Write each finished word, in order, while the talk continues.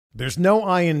There's no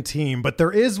I in team, but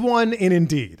there is one in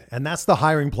Indeed, and that's the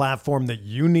hiring platform that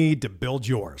you need to build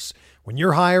yours. When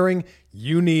you're hiring,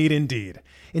 you need Indeed.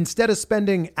 Instead of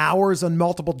spending hours on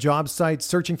multiple job sites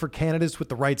searching for candidates with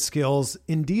the right skills,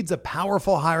 Indeed's a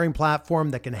powerful hiring platform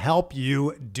that can help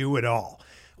you do it all.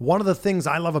 One of the things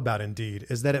I love about Indeed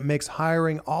is that it makes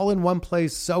hiring all in one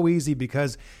place so easy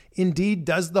because Indeed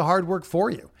does the hard work for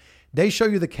you. They show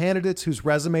you the candidates whose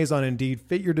resumes on Indeed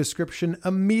fit your description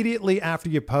immediately after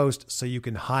you post so you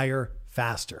can hire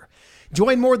faster.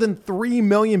 Join more than 3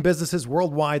 million businesses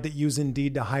worldwide that use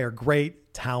Indeed to hire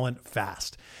great talent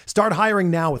fast. Start hiring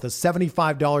now with a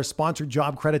 $75 sponsored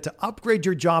job credit to upgrade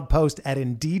your job post at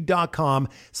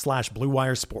Indeed.com/Blue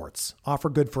Wire Sports. Offer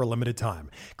good for a limited time.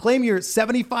 Claim your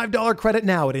 $75 credit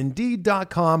now at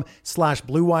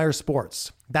Indeed.com/Blue Wire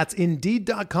Sports. That's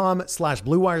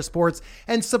Indeed.com/Blue Wire Sports,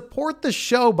 and support the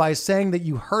show by saying that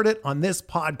you heard it on this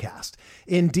podcast.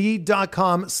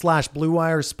 Indeed.com/Blue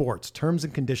Wire Sports. Terms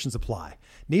and conditions apply.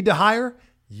 Need to hire?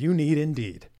 You need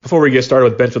Indeed. Before we get started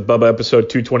with Bench with Bubba, episode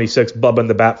 226, Bubba and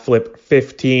the Bat Flip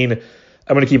 15, I'm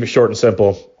going to keep it short and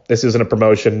simple. This isn't a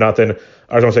promotion, nothing.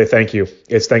 I just want to say thank you.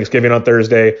 It's Thanksgiving on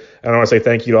Thursday, and I want to say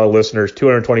thank you to all the listeners.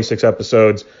 226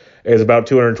 episodes is about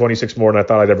 226 more than I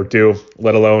thought I'd ever do,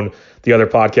 let alone the other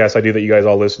podcasts I do that you guys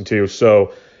all listen to.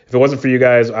 So if it wasn't for you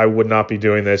guys, I would not be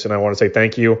doing this, and I want to say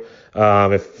thank you.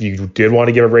 If you did want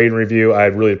to give a rating review,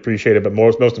 I'd really appreciate it. But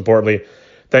most importantly,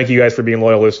 thank you guys for being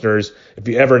loyal listeners. If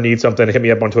you ever need something, hit me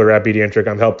up on Twitter at BDentric.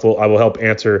 I'm helpful. I will help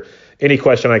answer any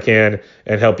question I can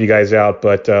and help you guys out.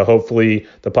 But hopefully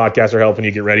the podcasts are helping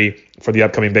you get ready for the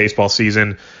upcoming baseball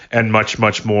season and much,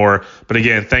 much more. But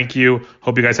again, thank you.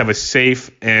 Hope you guys have a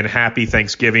safe and happy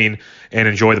Thanksgiving and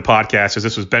enjoy the podcast. As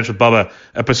this was Bench with Bubba,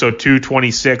 episode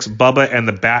 226, Bubba and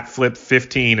the Bat Flip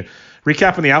 15,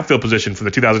 recapping the outfield position for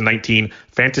the 2019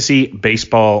 Fantasy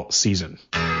Baseball season.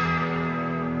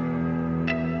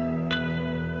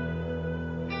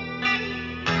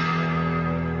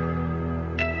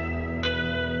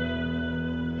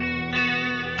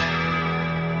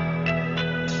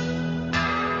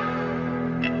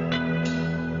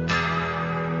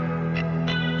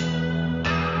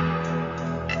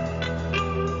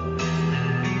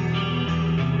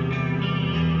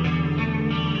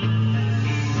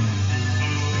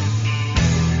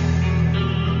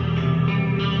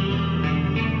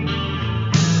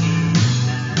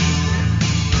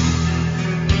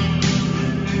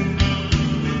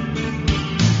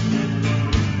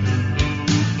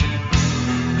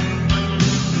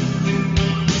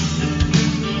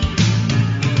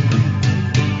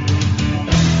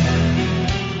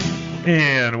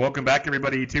 And welcome back,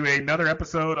 everybody, to another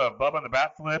episode of Bubba and the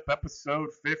Bat Flip, episode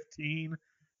 15.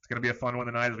 It's going to be a fun one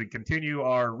tonight as we continue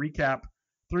our recap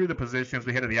through the positions.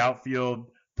 We head to the outfield,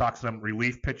 talk some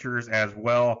relief pitchers as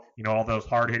well. You know, all those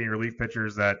hard-hitting relief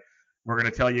pitchers that we're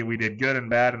going to tell you we did good and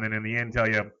bad, and then in the end tell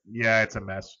you, yeah, it's a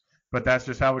mess. But that's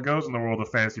just how it goes in the world of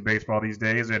fantasy baseball these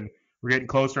days, and we're getting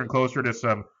closer and closer to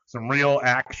some real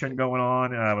action going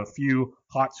on, a few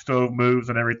hot stove moves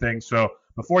and everything. So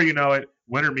before you know it,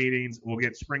 winter meetings, we'll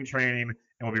get spring training, and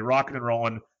we'll be rocking and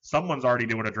rolling. Someone's already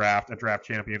doing a draft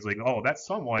Champions League. Oh, that's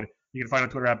someone. You can find on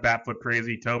Twitter at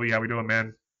BatFlipCrazy. Toby, how we doing,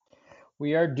 man?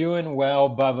 We are doing well,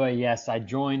 Bubba. Yes, I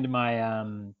joined my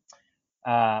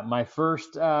my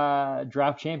first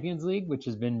Draft Champions League, which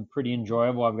has been pretty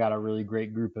enjoyable. I've got a really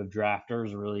great group of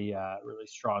drafters, really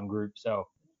strong group. So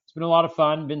it's been a lot of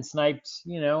fun. Been sniped,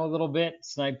 a little bit,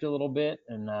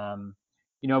 and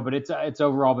but it's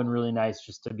overall been really nice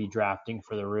just to be drafting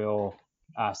for the real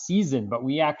season. But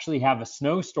we actually have a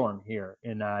snowstorm here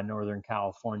in Northern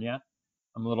California.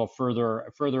 I'm a little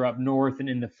further up north and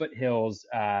in the foothills,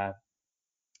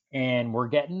 and we're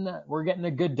getting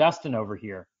a good dusting over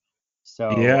here.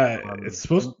 So yeah, it's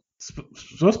supposed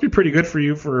to be pretty good for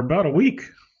you for about a week.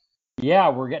 Yeah,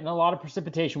 we're getting a lot of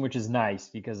precipitation, which is nice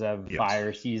because of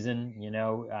fire season.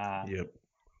 Yep.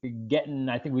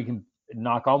 I think we can,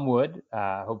 knock on wood,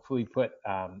 hopefully put,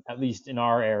 at least in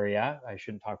our area, I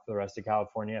shouldn't talk for the rest of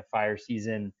California, fire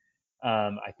season,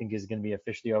 I think is going to be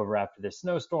officially over after this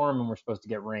snowstorm, and we're supposed to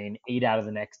get rain 8 out of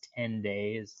the next 10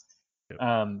 days.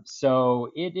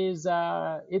 So it is,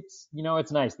 it's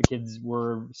nice. The kids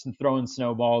were throwing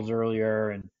snowballs earlier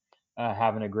and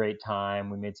having a great time.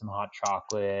 We made some hot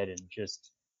chocolate and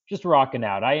just rocking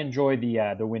out. I enjoy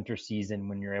the winter season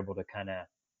when you're able to kind of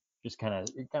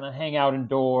hang out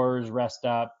indoors, rest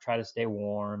up, try to stay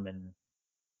warm, and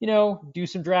do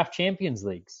some draft Champions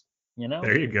Leagues.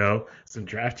 There you go, some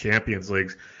draft Champions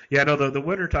Leagues. Yeah, no, the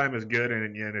winter time is good,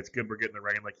 and it's good we're getting the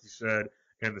rain, like you said,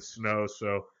 and the snow.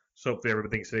 So hopefully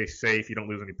everything stays safe. You don't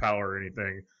lose any power or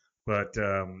anything. But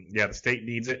the state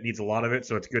needs a lot of it,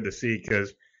 so it's good to see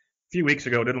because a few weeks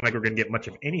ago it didn't look like we are going to get much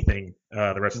of anything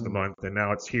the rest of the month, and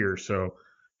now it's here. So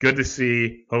good to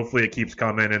see. Hopefully it keeps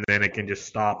coming, and then it can just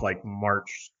stop like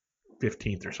March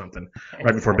 15th or something,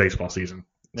 right before baseball season.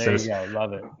 There you go.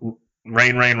 Love it.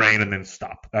 Rain, rain, rain, and then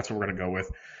stop. That's what we're going to go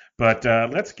with. But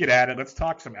let's get at it. Let's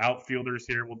talk some outfielders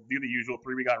here. We'll do the usual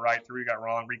 3 we got right, 3 we got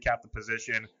wrong, recap the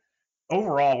position.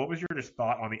 Overall, what was your just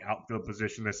thought on the outfield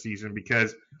position this season?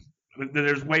 Because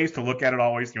there's ways to look at it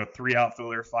always, 3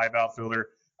 outfielder, 5 outfielder.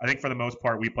 I think for the most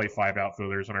part, we play 5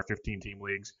 outfielders in our 15-team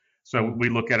leagues. So we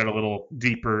look at it a little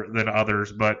deeper than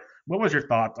others. But what was your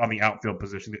thought on the outfield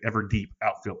position, the ever deep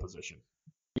outfield position?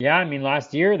 Yeah, I mean,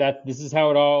 last year this is how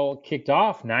it all kicked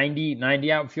off.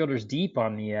 90 outfielders deep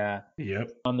on the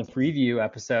on the preview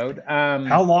episode.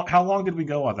 How long did we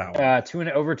go on that one?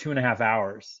 Over 2.5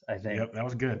 hours, I think. Yep, that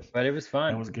was good. But it was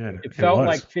fun. That was good. It felt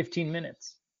like 15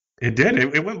 minutes. It did.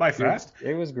 It went by fast.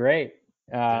 It was great.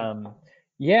 I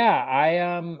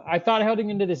thought heading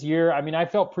into this year, I mean, I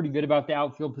felt pretty good about the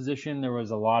outfield position. There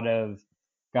was a lot of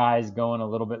guys going a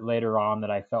little bit later on that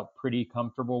I felt pretty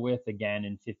comfortable with, again,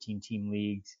 in 15-team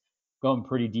leagues, going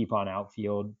pretty deep on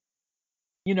outfield.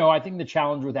 I think the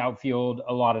challenge with outfield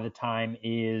a lot of the time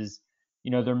is,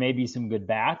 there may be some good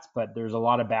bats, but there's a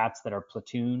lot of bats that are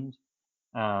platooned.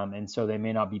 And so they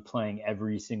may not be playing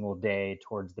every single day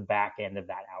towards the back end of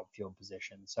that outfield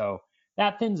position. So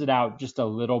that thins it out just a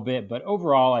little bit. But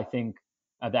overall, I think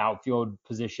the outfield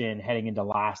position heading into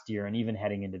last year and even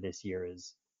heading into this year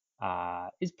is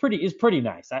pretty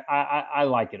nice. I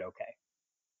like it. Okay.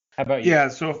 How about you? Yeah.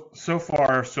 So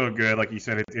far so good. Like you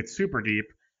said, it's super deep.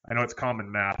 I know it's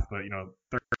common math, but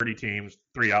 30 teams,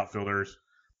 3 outfielders,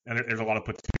 and there's a lot of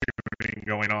platooning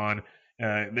going on.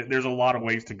 There's a lot of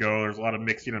ways to go. There's a lot of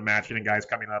mixing and matching and guys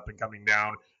coming up and coming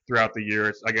down throughout the year.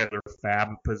 It's, I guess, their fab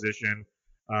position.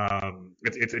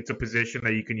 It's a position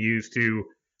that you can use to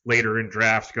later in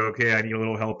drafts go, okay, I need a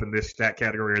little help in this stat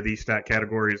category or these stat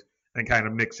categories, and kind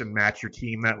of mix and match your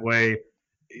team that way.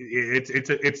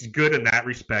 It's good in that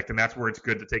respect, and that's where it's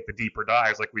good to take the deeper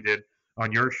dives like we did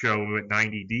on your show. We went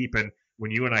 90 deep, and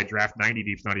when you and I draft 90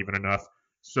 deep is not even enough.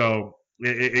 So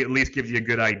it at least gives you a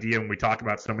good idea when we talk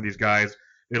about some of these guys.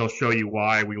 It'll show you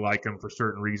why we like them for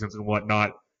certain reasons and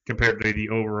whatnot compared to the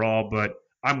overall. But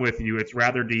I'm with you. It's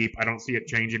rather deep. I don't see it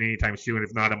changing anytime soon.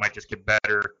 If not, it might just get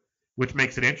better, which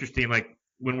makes it interesting. Like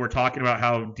when we're talking about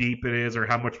how deep it is or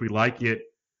how much we like it,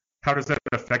 how does that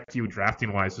affect you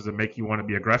drafting wise? Does it make you want to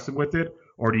be aggressive with it,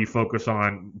 or do you focus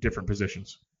on different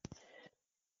positions?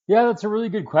 Yeah, that's a really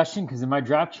good question because in my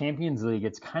Draft Champions League,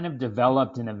 it's kind of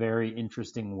developed in a very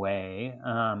interesting way.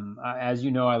 As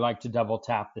you know, I like to double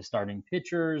tap the starting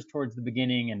pitchers towards the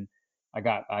beginning, and I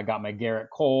got my Garrett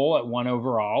Cole at 1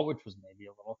 overall, which was maybe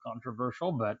a little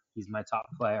controversial, but he's my top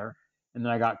player. And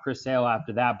then I got Chris Sale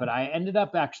after that, but I ended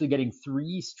up actually getting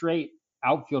 3 straight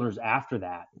outfielders after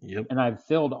that. Yep. And I've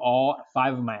filled all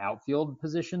 5 of my outfield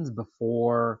positions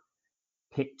before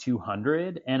pick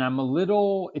 200. And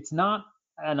it's not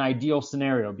an ideal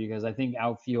scenario because I think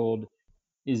outfield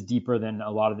is deeper than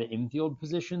a lot of the infield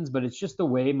positions, but it's just the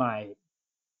way my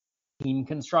team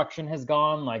construction has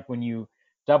gone. Like when you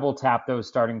double tap those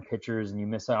starting pitchers and you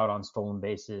miss out on stolen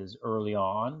bases early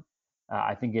on,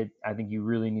 I think you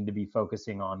really need to be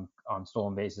focusing on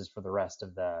stolen bases for the rest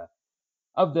of the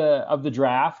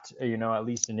draft, at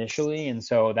least initially. And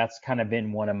so that's kind of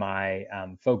been one of my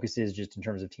focuses just in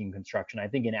terms of team construction. I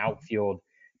think in outfield,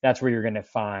 that's where you're going to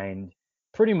find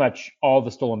pretty much all the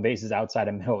stolen bases outside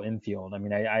of middle infield. I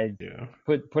mean, I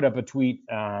put up a tweet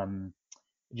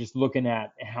just looking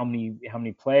at how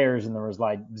many players, and there was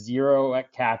like 0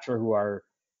 at catcher who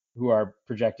are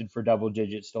projected for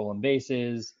double-digit stolen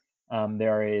bases.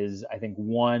 There is, I think,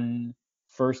 1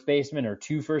 first baseman or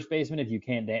 2 first basemen if you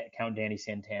can't count Danny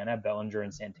Santana, Bellinger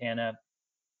and Santana.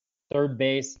 Third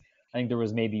base, I think there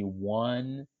was maybe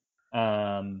 1.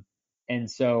 And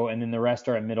then the rest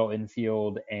are at middle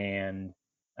infield and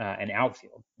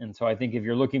outfield. And so I think if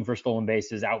you're looking for stolen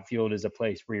bases, outfield is a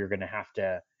place where you're going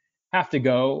to have to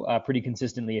go pretty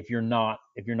consistently if you're not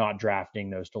drafting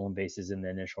those stolen bases in the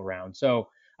initial round. So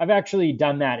I've actually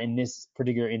done that in this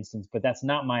particular instance, but that's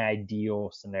not my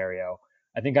ideal scenario.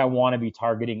 I think I want to be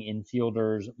targeting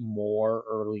infielders more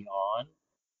early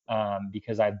on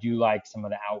because I do like some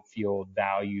of the outfield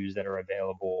values that are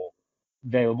available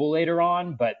later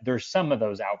on, but there's some of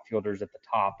those outfielders at the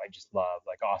top I just love.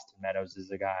 Like Austin Meadows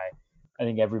is a guy I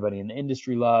think everybody in the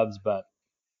industry loves, but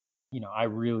I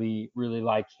really, really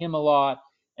like him a lot.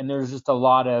 And there's just a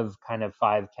lot of kind of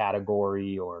 5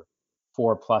 category or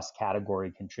 4+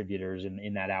 category contributors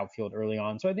in that outfield early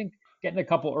on. So I think getting a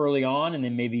couple early on and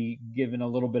then maybe giving a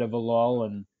little bit of a lull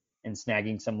and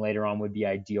snagging some later on would be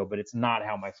ideal. But it's not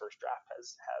how my first draft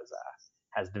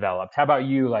has developed. How about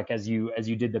you? Like as you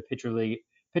did the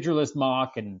pitcher list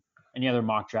mock and any other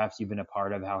mock drafts you've been a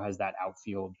part of, how has that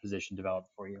outfield position developed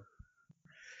for you?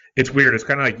 It's weird. It's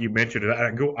kind of like you mentioned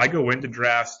it. I go into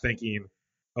drafts thinking,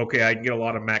 okay, I can get a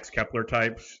lot of Max Kepler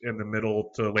types in the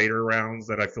middle to later rounds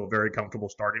that I feel very comfortable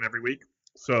starting every week.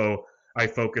 So I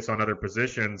focus on other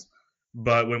positions.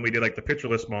 But when we did like the pitcher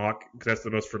list mock, because that's the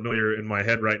most familiar in my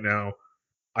head right now,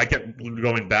 I kept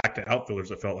going back to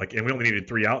outfielders. It felt like, and we only needed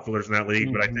 3 outfielders in that league.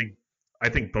 Mm-hmm. But I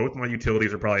think both my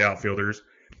utilities are probably outfielders,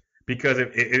 because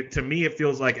it to me it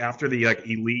feels like after the like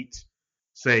elite,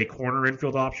 say, corner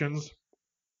infield options,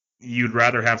 you'd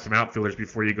rather have some outfielders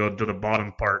before you go to the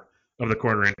bottom part of the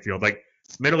corner infield. Like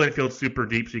middle infield's super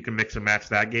deep, so you can mix and match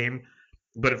that game.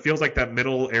 But it feels like that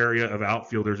middle area of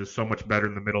outfielders is so much better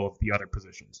in the middle of the other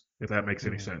positions, if that makes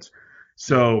any sense.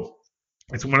 So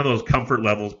it's one of those comfort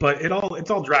levels, but it's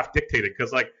all draft dictated,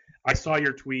 because like I saw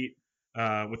your tweet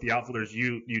with the outfielders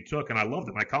you took, and I loved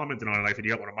them. I commented on it. I said,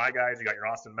 you got one of my guys, you got your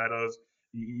Austin Meadows,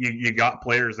 you got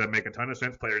players that make a ton of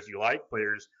sense, players you like,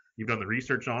 players you've done the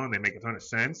research on, and they make a ton of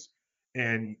sense.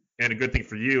 And a good thing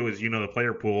for you is the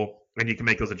player pool, and you can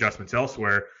make those adjustments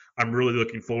elsewhere. I'm really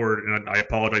looking forward, and I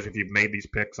apologize if you've made these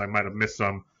picks. I might have missed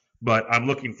some, but I'm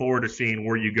looking forward to seeing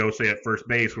where you go, say, at first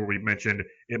base, where we mentioned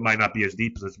it might not be as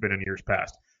deep as it's been in years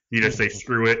past. You just say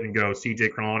screw it and go C.J.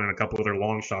 Cron and a couple other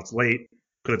long shots late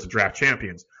because it's draft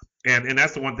champions. And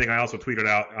that's the one thing I also tweeted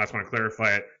out. I just want to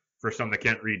clarify it for some that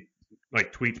can't read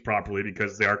like tweets properly,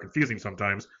 because they are confusing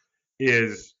sometimes,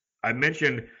 is I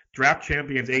mentioned draft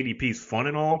champions ADP is fun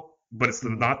and all, but it's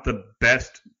not the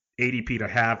best ADP to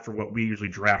have for what we usually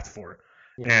draft for.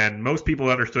 Yeah. And most people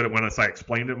understood it when I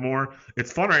explained it more.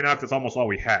 It's fun right now because it's almost all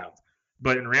we have.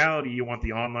 But in reality, you want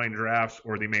the online drafts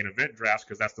or the main event drafts,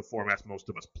 because that's the formats most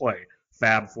of us play,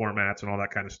 fab formats and all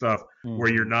that kind of stuff,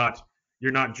 where you're not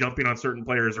jumping on certain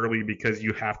players early because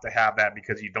you have to have that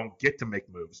because you don't get to make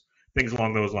moves, things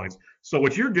along those lines. So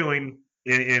what you're doing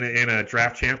in a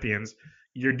draft champions,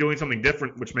 you're doing something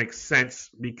different, which makes sense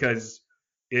because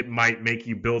it might make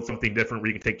you build something different where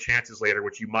you can take chances later,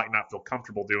 which you might not feel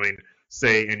comfortable doing,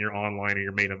 say, in your online or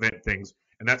your main event things.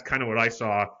 And that's kind of what I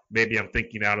saw. Maybe I'm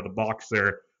thinking out of the box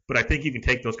there, but I think you can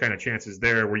take those kind of chances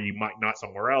there where you might not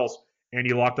somewhere else. And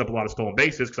you locked up a lot of stolen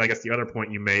bases, because I guess the other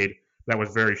point you made that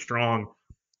was very strong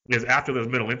is after those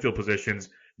middle infield positions,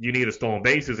 you need a stolen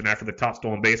bases. And after the top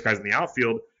stolen base guys in the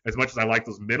outfield, as much as I like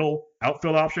those middle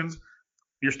outfield options,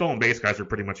 your stolen base guys are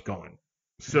pretty much gone.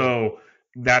 So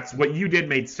that's what you did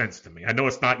made sense to me. I know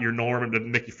it's not your norm and doesn't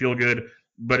make you feel good,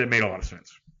 but it made a lot of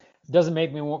sense. It doesn't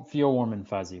make me feel warm and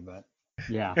fuzzy, but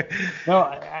yeah. No,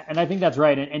 and I think that's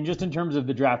right. And just in terms of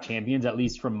the draft champions, at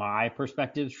least from my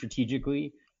perspective,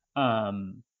 strategically, I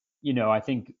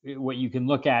think what you can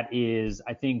look at is,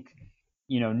 I think,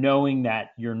 knowing that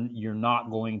you're not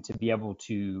going to be able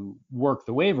to work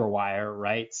the waiver wire,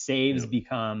 right? Saves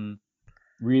become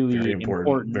really very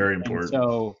important. Very important. And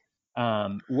so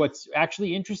what's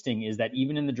actually interesting is that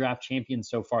even in the draft champions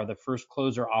so far, the first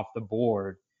closer off the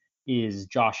board is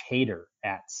Josh Hader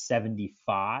at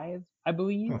 75, I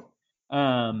believe.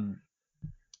 And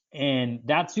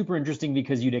that's super interesting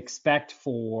because you'd expect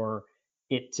for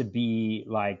it to be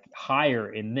like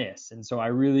higher in this. And so I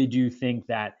really do think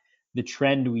that the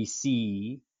trend we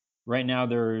see right now,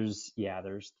 there's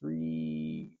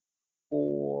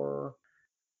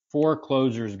 4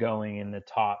 closers going in the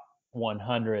top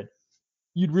 100.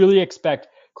 You'd really expect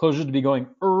closers to be going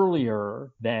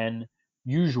earlier than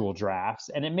usual drafts.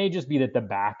 And it may just be that the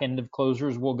back end of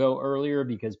closers will go earlier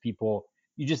because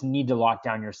you just need to lock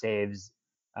down your saves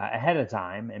ahead of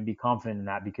time and be confident in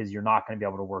that, because you're not going to be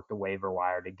able to work the waiver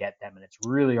wire to get them. And it's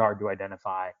really hard to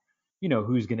identify,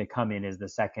 who's going to come in as the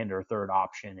second or third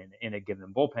option in a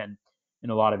given bullpen in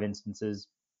a lot of instances.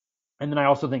 And then I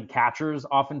also think catchers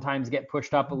oftentimes get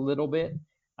pushed up a little bit.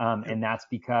 And that's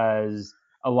because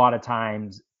a lot of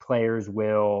times players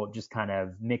will just kind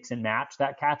of mix and match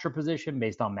that catcher position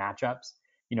based on matchups,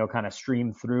 kind of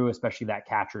stream through, especially that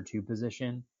catcher 2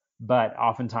 position. But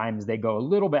oftentimes they go a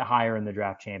little bit higher in the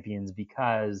draft champions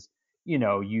because,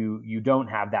 you don't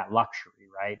have that luxury,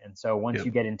 right? And so once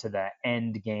you get into the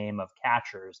end game of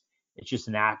catchers, it's just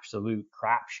an absolute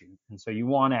crapshoot. And so you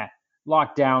want to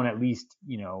lock down at least,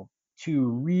 2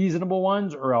 reasonable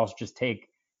ones, or else just take,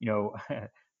 2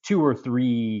 or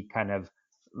 3 kind of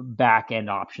back end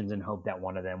options and hope that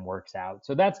one of them works out.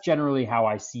 So that's generally how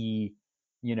I see,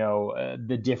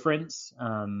 the difference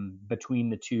between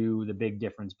the two, the big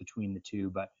difference between the two.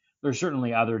 But there's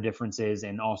certainly other differences,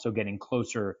 and also getting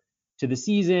closer to the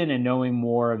season and knowing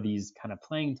more of these kind of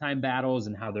playing time battles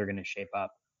and how they're going to shape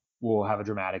up will have a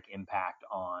dramatic impact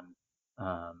on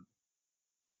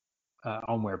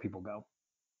where people go.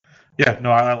 Yeah,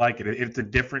 no, I like it. It's a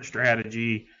different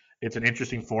strategy. It's an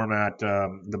interesting format,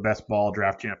 the best ball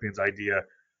draft champions idea.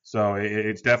 So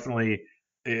it's definitely,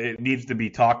 it needs to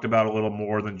be talked about a little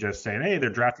more than just saying, hey,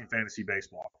 they're drafting fantasy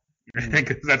baseball.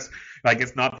 Because that's like,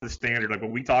 it's not the standard. Like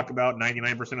what we talk about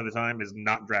 99% of the time is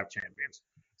not draft champions.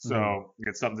 So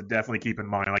it's something to definitely keep in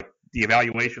mind. Like the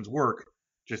evaluations work,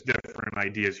 just different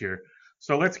ideas here.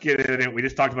 So let's get in it. We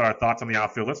just talked about our thoughts on the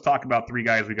outfield. Let's talk about three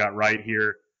guys we got right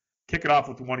here. Kick it off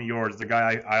with one of yours, the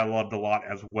guy I loved a lot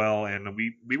as well, and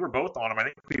we were both on him. I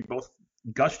think we both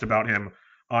gushed about him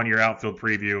on your outfield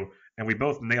preview, and we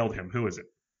both nailed him. Who is it?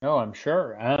 Oh, I'm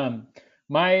sure.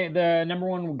 The number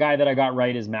one guy that I got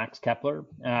right is Max Kepler.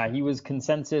 He was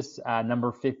consensus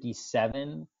number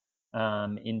 57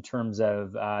 in terms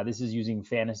of this is using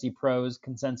Fantasy Pros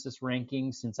consensus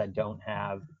rankings since I don't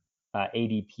have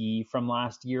ADP from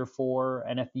last year for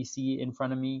NFBC in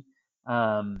front of me.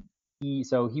 He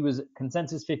was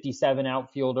consensus 57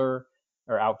 outfielder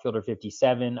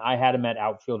 57. I had him at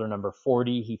outfielder number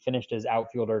 40. He finished as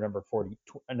outfielder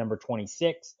number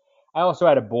 26. I also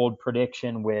had a bold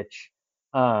prediction, which,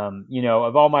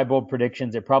 of all my bold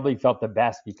predictions, it probably felt the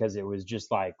best because it was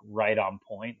just like right on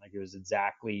point. Like it was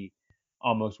exactly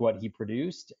almost what he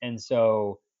produced. And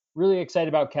so really excited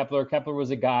about Kepler. Kepler was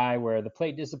a guy where the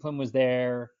plate discipline was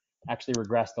there, actually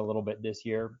regressed a little bit this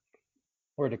year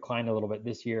or declined a little bit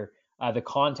this year. The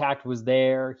contact was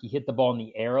there. He hit the ball in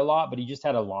the air a lot, but he just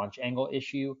had a launch angle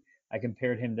issue. I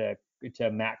compared him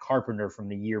to Matt Carpenter from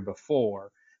the year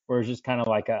before, where it's just kind of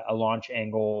like a launch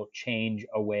angle change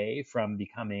away from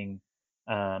becoming,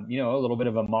 a little bit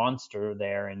of a monster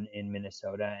there in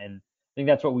Minnesota. And I think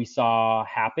that's what we saw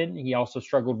happen. He also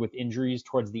struggled with injuries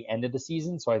towards the end of the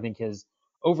season, so I think his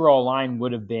overall line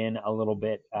would have been a little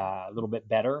bit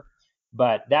better.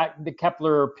 But the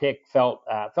Kepler pick felt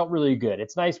really good.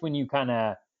 It's nice when you kind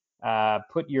of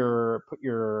put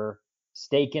your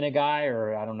stake in a guy,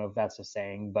 or I don't know if that's a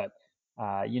saying, but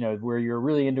where you're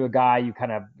really into a guy, you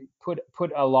kind of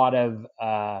put a lot of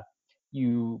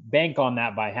you bank on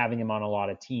that by having him on a lot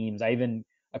of teams. I even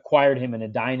acquired him in a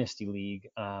dynasty league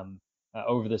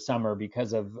over the summer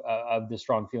because of the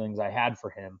strong feelings I had for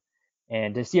him.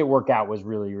 And to see it work out was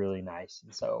really, really nice.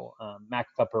 And so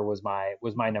Max Kepler was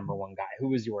my number one guy. Who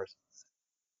was yours?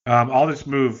 I'll just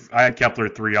move. I had Kepler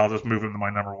 3. I'll just move him to my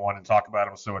number 1 and talk about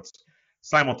him. So it's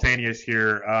simultaneous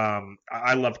here.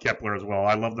 I love Kepler as well.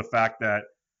 I love the fact that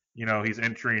he's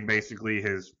entering basically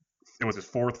it was his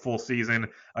 4th full season.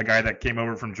 A guy that came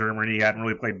over from Germany, he hadn't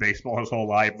really played baseball his whole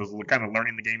life, was kind of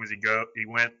learning the game as he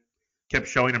went. Kept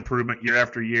showing improvement year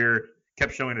after year.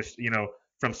 Kept showing us,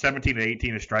 from 17 to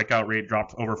 18, his strikeout rate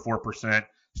dropped over 4%.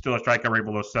 Still a strikeout rate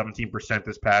below 17%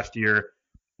 this past year.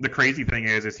 The crazy thing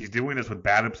is he's doing this with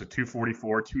BABIPs at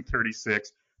 244,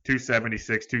 236,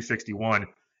 276, 261.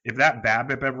 If that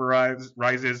BABIP ever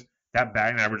rises, that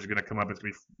batting average is going to come up. It's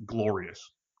going to be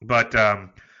glorious. But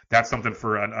that's something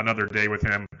for another day with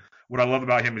him. What I love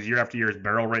about him is year after year, his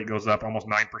barrel rate goes up almost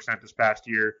 9% this past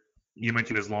year. You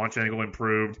mentioned his launch angle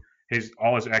improved.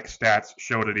 All his X stats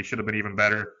showed that he should have been even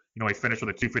better. He finished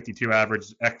with a 252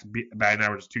 average. X batting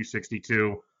average is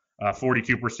 262.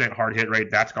 42% hard hit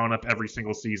rate. That's gone up every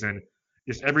single season.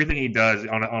 Just everything he does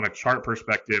on a chart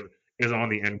perspective is on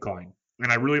the incline.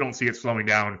 And I really don't see it slowing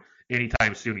down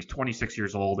anytime soon. He's 26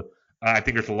 years old. I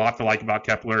think there's a lot to like about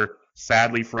Kepler.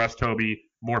 Sadly for us, Toby,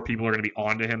 more people are going to be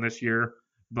onto him this year.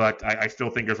 But I still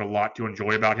think there's a lot to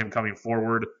enjoy about him coming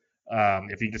forward.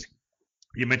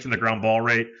 You mentioned the ground ball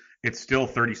rate. It's still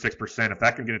 36%. If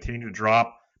that can continue to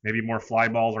drop, maybe more fly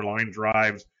balls or line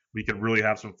drives, we could really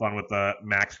have some fun with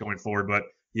Max going forward. But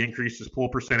he increased his pull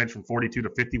percentage from 42 to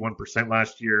 51%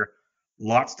 last year.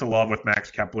 Lots to love with Max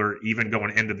Kepler, even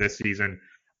going into this season.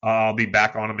 I'll be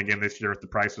back on him again this year if the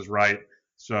price is right.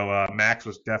 So Max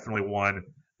was definitely one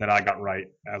that I got right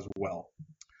as well.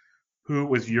 Who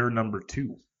was your number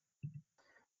 2?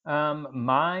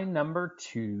 My number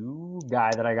 2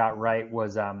 guy that I got right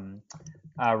was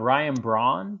Ryan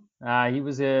Braun. He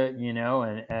was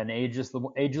an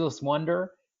ageless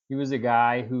wonder. He was a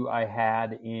guy who I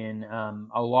had in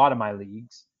a lot of my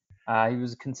leagues. He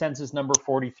was a consensus number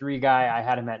 43 guy. I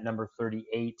had him at number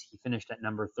 38. He finished at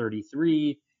number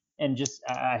 33, and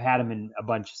I had him in a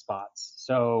bunch of spots.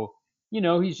 So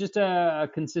he's just a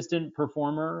consistent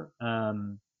performer.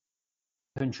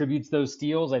 Contributes those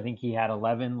steals. I think he had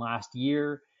 11 last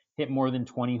year. Hit more than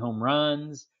 20 home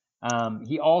runs.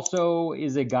 He also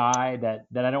is a guy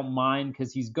that I don't mind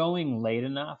because he's going late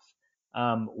enough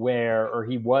or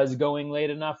he was going late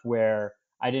enough where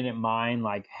I didn't mind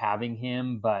like having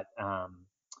him, but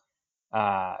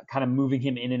kind of moving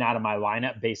him in and out of my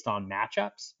lineup based on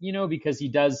matchups, because he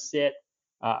does sit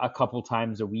a couple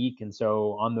times a week. And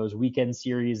so on those weekend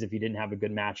series, if he didn't have a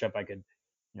good matchup, I could,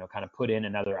 kind of put in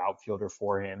another outfielder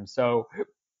for him. So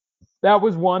that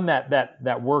was one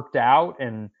that worked out,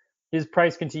 and his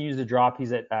price continues to drop.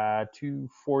 He's at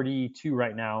 242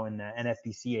 right now in the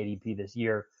NFBC ADP this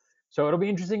year. So it'll be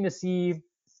interesting to see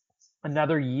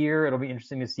another year. It'll be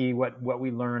interesting to see what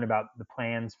we learn about the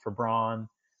plans for Braun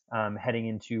heading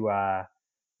into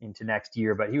next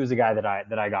year. But he was a guy that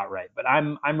I got right. But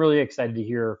I'm really excited to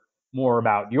hear more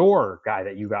about your guy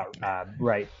that you got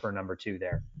right for number 2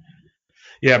 there.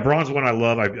 Yeah, Braun's one I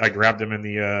love. I grabbed him in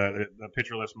the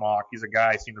pitcher list mock. He's a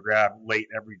guy I seem to grab late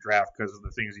every draft because of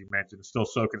the things you mentioned. Still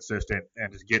so consistent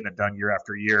and just getting it done year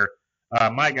after year.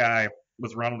 My guy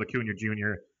was Ronald Acuna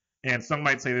Jr. And some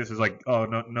might say this is like, oh,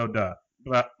 no, duh.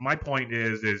 But my point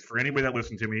is for anybody that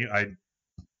listened to me, I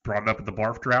brought it up at the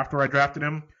Barf draft where I drafted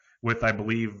him with, I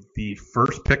believe, the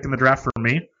first pick in the draft for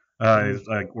me. Is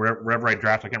like wherever I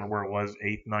drafted, I can't remember where it was,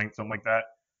 8th, 9th, something like that.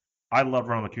 I love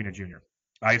Ronald Acuna Jr.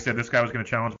 I said this guy was going to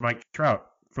challenge Mike Trout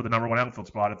for the number 1 outfield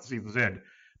spot at the season's end.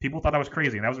 People thought I was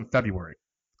crazy, and that was in February.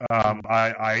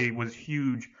 I was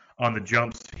huge on the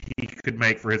jumps he could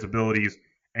make for his abilities,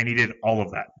 and he did all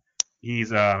of that.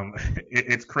 He's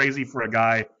it's crazy for a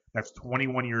guy that's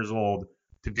 21 years old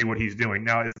to do what he's doing.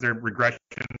 Now, is there regression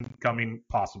coming?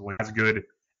 Possibly. As good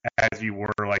as you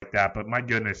were like that, but my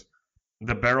goodness,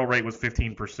 the barrel rate was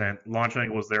 15%. Launch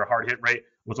angle was there. Hard hit rate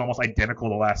was almost identical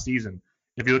to last season.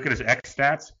 If you look at his X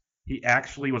stats, he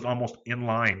actually was almost in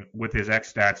line with his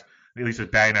X stats, at least his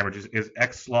batting averages. His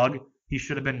X slug, he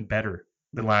should have been better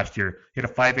than last year. He had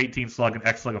a 518 slug and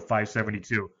X slug of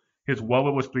 572. His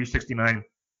WOBA was 369,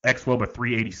 X WOBA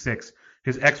 386.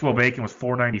 His X WOBA was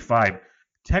 495.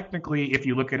 Technically, if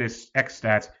you look at his X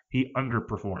stats, he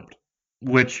underperformed,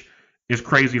 which is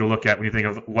crazy to look at when you think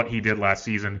of what he did last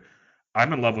season.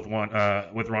 I'm in love with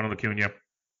Ronald Acuna,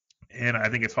 and I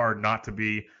think it's hard not to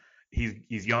be.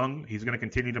 He's young. He's going to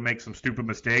continue to make some stupid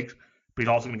mistakes, but he's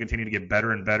also going to continue to get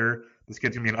better and better. This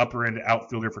kid's going to be an upper end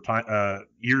outfielder for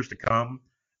years to come.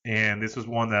 And this is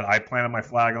one that I planted my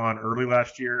flag on early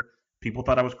last year. People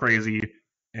thought I was crazy,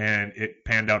 and it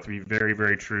panned out to be very,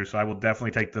 very true. So I will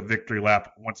definitely take the victory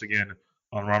lap once again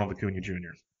on Ronald Acuna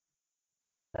Jr.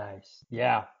 Nice.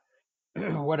 Yeah.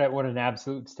 What an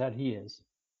absolute stud he is.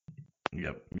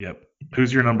 Yep.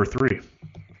 Who's your number 3?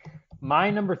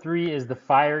 My number 3 is the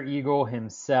Fire Eagle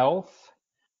himself,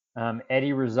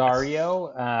 Eddie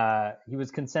Rosario. He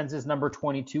was consensus number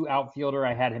 22 outfielder.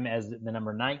 I had him as the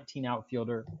number 19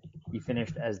 outfielder. He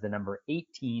finished as the number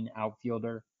 18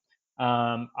 outfielder.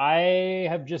 I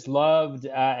have just loved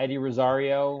Eddie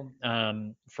Rosario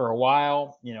for a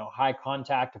while. High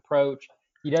contact approach.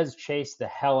 He does chase the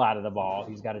hell out of the ball.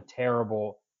 He's got a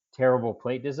terrible, terrible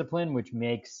plate discipline, which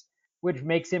makes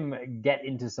him get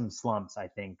into some slumps, I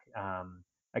think,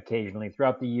 occasionally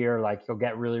throughout the year. Like he'll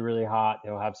get really, really hot.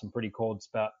 He'll have some pretty cold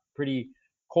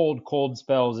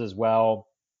spells as well.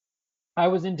 I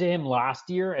was into him last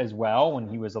year as well when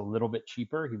he was a little bit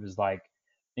cheaper. He was like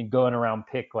going around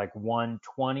pick like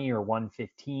 120 or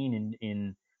 115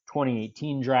 in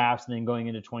 2018 drafts. And then going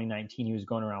into 2019, he was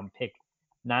going around pick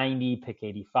 90, pick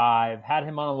 85. Had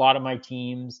him on a lot of my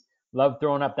teams. Love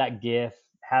throwing up that GIF.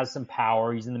 Has some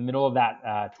power. He's in the middle of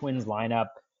that Twins lineup,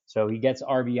 so he gets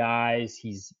RBIs.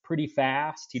 He's pretty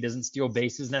fast. He doesn't steal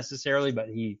bases necessarily, but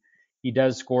he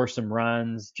does score some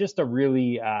runs. Just a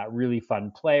really, really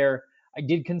fun player. I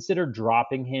did consider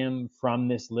dropping him from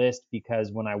this list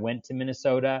because when I went to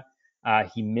Minnesota,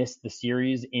 he missed the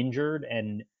series injured,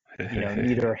 and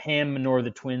neither him nor the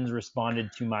Twins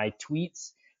responded to my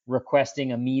tweets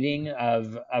requesting a meeting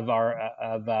of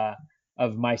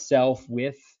myself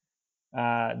with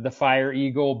the Fire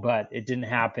Eagle, but it didn't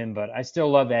happen. But I still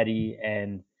love Eddie,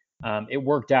 and it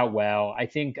worked out well. I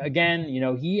think, again,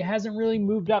 he hasn't really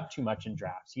moved up too much in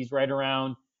drafts. He's right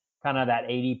around kind of that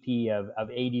ADP of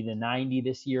 80 to 90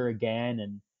 this year again.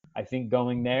 And I think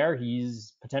going there,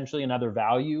 he's potentially another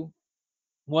value.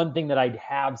 One thing that I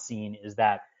have seen is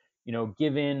that,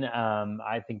 given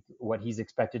I think what he's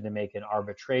expected to make in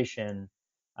arbitration,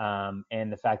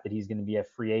 and the fact that he's going to be a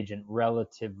free agent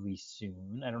relatively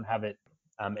soon. I don't have it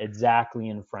exactly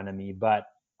in front of me, but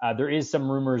there is some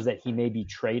rumors that he may be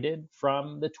traded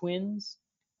from the Twins.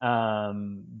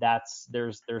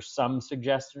 There's some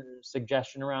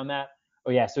suggestion around that.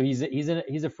 Oh yeah, so he's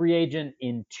a free agent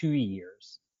in 2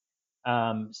 years.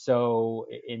 So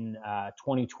in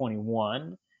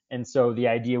 2021, And so the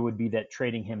idea would be that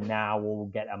trading him now will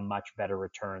get a much better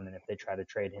return than if they try to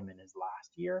trade him in his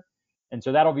last year. And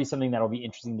so that'll be something that'll be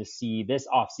interesting to see. This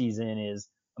offseason is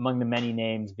among the many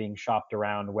names being shopped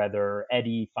around whether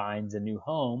Eddie finds a new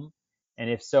home, and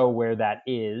if so, where that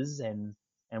is and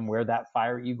where that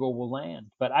Fire Eagle will land.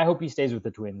 But I hope he stays with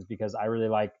the Twins because I really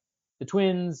like the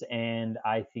Twins, and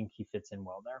I think he fits in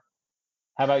well there.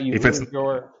 How about you?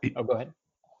 Go ahead.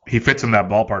 He fits in that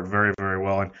ballpark very, very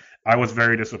well, and I was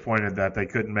very disappointed that they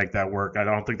couldn't make that work. I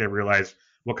don't think they realized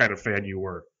what kind of fan you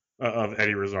were of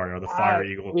Eddie Rosario, the Fire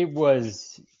Eagle. It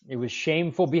was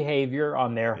shameful behavior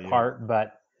on their part,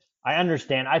 but I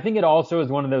understand. I think it also is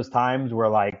one of those times where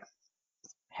like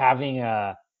having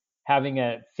a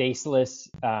faceless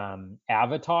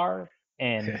avatar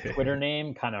and Twitter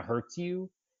name kind of hurts you.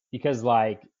 Because,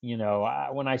 like, you know,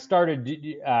 when I started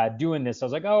doing this, I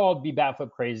was like, oh, I'll be Bat Flip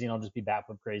crazy, and I'll just be Bat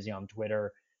Flip crazy on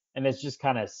Twitter. And it's just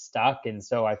kind of stuck. And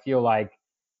so I feel like,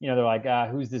 you know, they're like,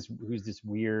 who's this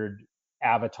weird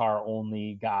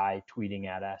avatar-only guy tweeting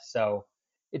at us? So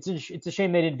it's a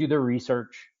shame they didn't do their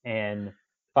research and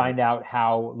find out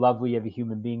how lovely of a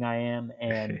human being I am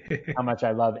and how much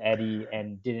I love Eddie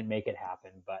and didn't make it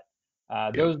happen.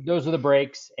 But those are the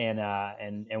breaks,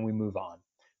 and we move on.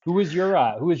 Who is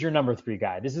your number 3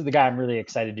 guy? This is the guy I'm really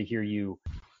excited to hear you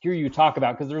talk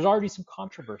about because there's already some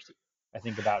controversy, I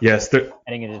think, about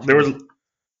heading into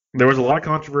there was a lot of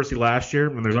controversy last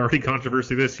year, and there's already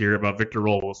controversy this year about Victor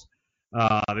Robles.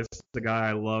 This is the guy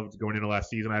I loved going into last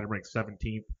season. I had him ranked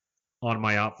 17th on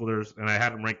my outfielders, and I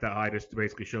had him ranked that high just to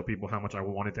basically show people how much I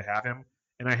wanted to have him.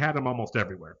 And I had him almost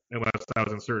everywhere, unless I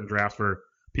was in certain drafts where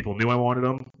people knew I wanted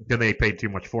him, then they paid too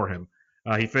much for him.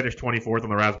 He finished 24th on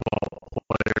the Razzball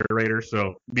Player Rater,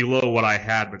 so below what I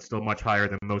had, but still much higher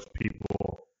than most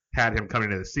people had him coming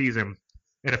into the season.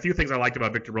 And a few things I liked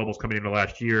about Victor Robles coming into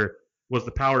last year was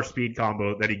the power speed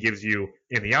combo that he gives you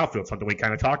in the outfield, something we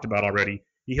kind of talked about already.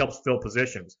 He helps fill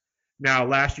positions. Now,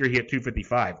 last year he hit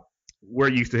 255. We're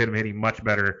used to him hitting much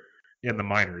better in the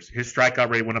minors. His strikeout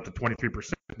rate went up to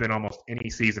 23% than almost any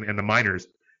season in the minors.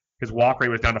 His walk rate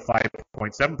was down to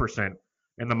 5.7%.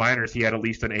 In the minors, he had at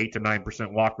least an 8 to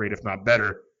 9% walk rate, if not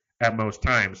better, at most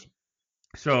times.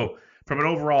 So from an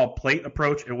overall plate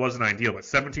approach, it wasn't ideal. But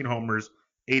 17 homers,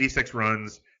 86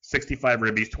 runs, 65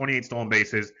 ribbies, 28 stolen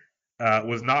bases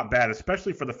was not bad,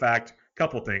 especially for the fact,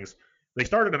 couple things. They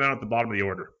started him out at the bottom of the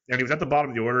order. And he was at the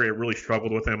bottom of the order. It really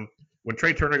struggled with him. When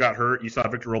Trey Turner got hurt, you saw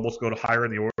Victor Robles go to higher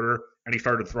in the order, and he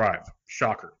started to thrive.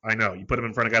 Shocker. I know. You put him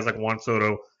in front of guys like Juan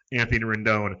Soto, Anthony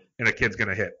Rendon, and a kid's going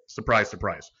to hit. Surprise,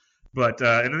 surprise. But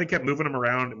and then they kept moving him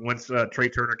around once Trey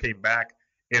Turner came back,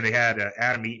 and they had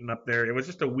Adam Eaton up there. It was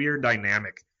just a weird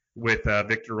dynamic with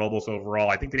Victor Robles overall.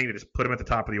 I think they need to just put him at the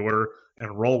top of the order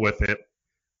and roll with it.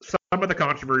 Some of the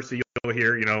controversy you'll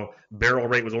hear, you know, barrel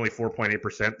rate was only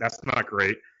 4.8%. That's not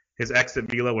great. His exit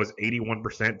velo was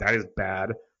 81%. That is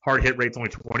bad. Hard hit rate's only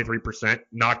 23%.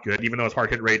 Not good, even though his hard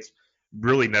hit rate's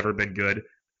really never been good.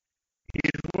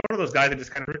 He's one of those guys that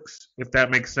just kind of tricks, if that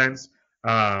makes sense.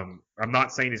 I'm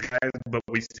not saying these guys, but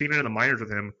we've seen it in the minors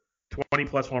with him,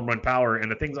 20-plus home run power. And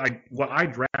the things what I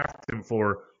draft him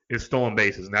for is stolen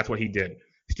bases, and that's what he did.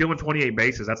 Stealing 28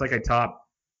 bases, that's like a top,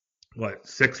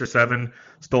 6 or 7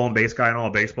 stolen base guy in all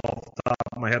of baseball off the top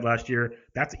of my head last year.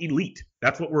 That's elite.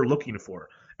 That's what we're looking for,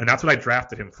 and that's what I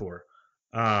drafted him for.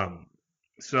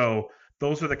 So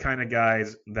those are the kind of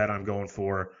guys that I'm going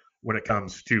for when it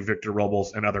comes to Victor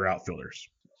Robles and other outfielders.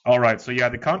 All right, so yeah,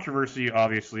 the controversy,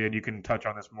 obviously, and you can touch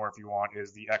on this more if you want,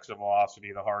 is the exit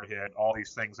velocity, the hard hit, all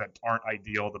these things that aren't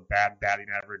ideal, the bad batting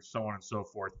average, so on and so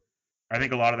forth. I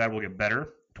think a lot of that will get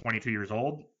better. 22 years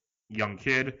old, young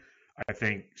kid. I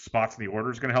think spots in the order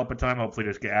is going to help a ton. Hopefully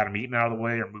just get Adam Eaton out of the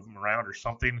way or move him around or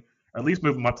something. Or at least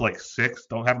move him up to like 6th.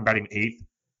 Don't have him batting 8th.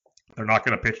 They're not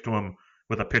going to pitch to him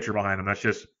with a pitcher behind him. That's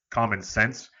just common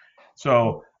sense.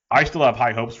 So I still have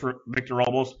high hopes for Victor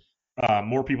Robles.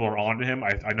 More people are on to him.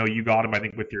 I know you got him, I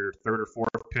think, with your 3rd or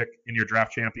 4th pick in your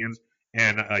draft champions.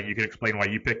 And you can explain why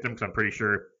you picked him because I'm pretty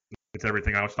sure it's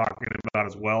everything I was talking about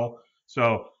as well.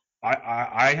 So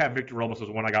I have Victor Robles as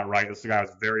one I got right. This guy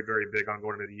was very, very big on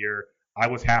going into the year. I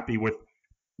was happy with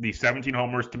the 17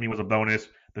 homers. To me was a bonus.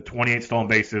 The 28 stolen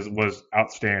bases was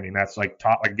outstanding. That's like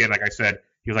top, again, like I said,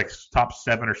 he was like top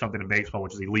 7 or something in baseball,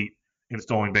 which is elite in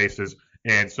stolen bases.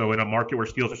 And so in a market where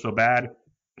steals are so bad,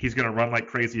 he's going to run like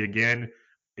crazy again.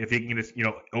 If he can just,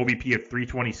 OBP at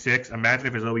 326, imagine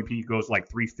if his OBP goes like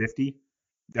 350.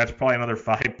 That's probably another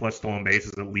 5+ stolen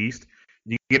bases at least.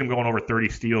 You get him going over 30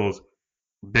 steals.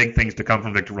 Big things to come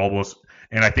from Victor Robles.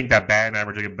 And I think that batting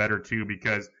average will get better too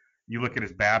because you look at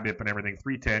his BABIP and everything,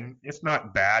 310. It's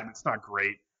not bad. It's not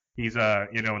great. He's in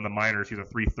the minors, he's a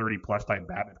 330 plus type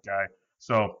BABIP guy.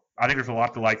 So I think there's a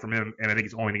lot to like from him, and I think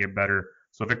he's only going to get better.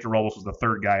 So Victor Robles was the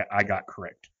third guy I got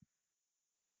correct.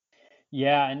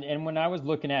 Yeah, and when I was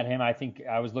looking at him, I think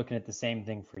I was looking at the same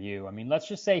thing for you. I mean, let's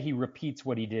just say he repeats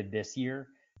what he did this year.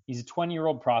 He's a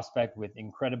 20-year-old prospect with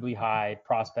incredibly high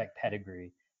prospect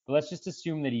pedigree. But let's just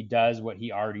assume that he does what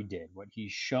he already did, what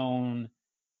he's shown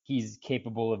he's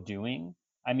capable of doing.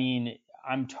 I mean,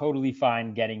 I'm totally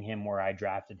fine getting him where I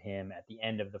drafted him at the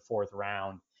end of the fourth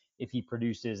round if he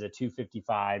produces a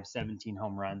 255, 17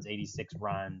 home runs, 86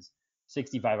 runs,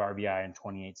 65 RBI, and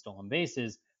 28 stolen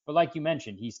bases. But like you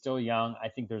mentioned, he's still young. I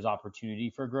think there's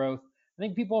opportunity for growth. I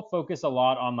think people focus a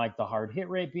lot on like the hard hit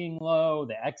rate being low,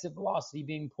 the exit velocity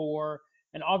being poor,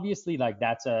 and obviously like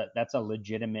that's a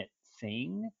legitimate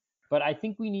thing. But I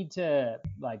think we need to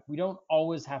we don't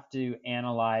always have to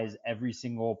analyze every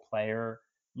single player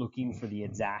looking for the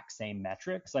exact same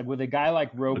metrics. Like with a guy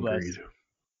like Robles, agreed.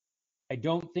 I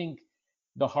don't think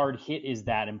the hard hit is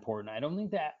that important. I don't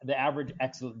think that the average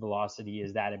exit velocity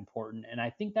is that important. And I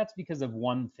think that's because of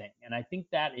one thing. And I think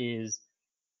that is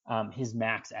his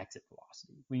max exit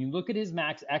velocity. When you look at his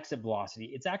max exit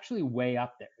velocity, it's actually way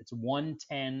up there. It's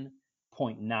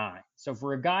 110.9. So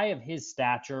for a guy of his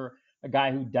stature, a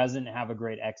guy who doesn't have a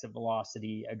great exit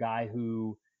velocity, a guy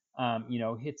who,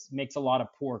 makes a lot of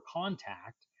poor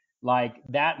contact, like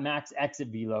that max exit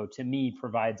velo to me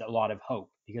provides a lot of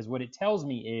hope, because what it tells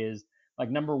me is like,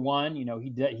 number one,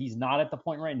 he's not at the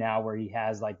point right now where he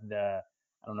has like I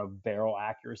don't know, barrel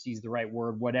accuracy is the right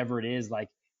word, whatever it is. Like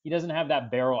he doesn't have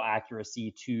that barrel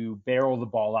accuracy to barrel the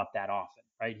ball up that often,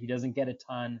 right? He doesn't get a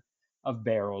ton of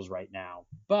barrels right now,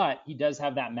 but he does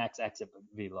have that max exit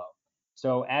velo.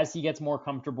 So as he gets more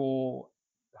comfortable,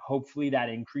 hopefully that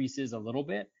increases a little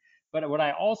bit. But what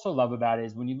I also love about it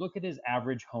is when you look at his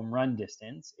average home run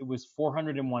distance, it was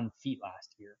 401 feet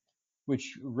last year,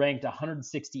 which ranked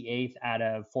 168th out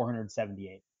of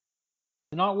 478.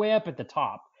 So not way up at the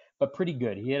top, but pretty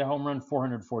good. He hit a home run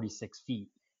 446 feet.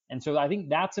 And so I think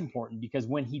that's important because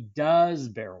when he does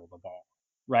barrel the ball,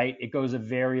 right, it goes a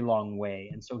very long way.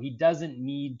 And so he doesn't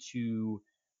need to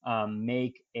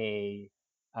make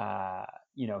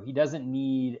he doesn't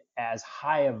need as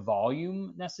high a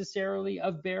volume necessarily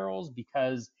of barrels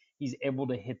because he's able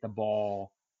to hit the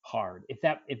ball hard, if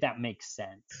that makes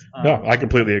sense. No, I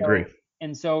completely agree.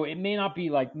 And so it may not be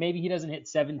like, maybe he doesn't hit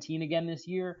 17 again this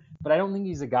year, but I don't think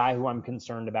he's a guy who I'm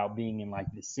concerned about being in like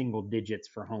the single digits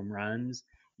for home runs.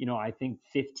 I think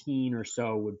 15 or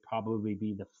so would probably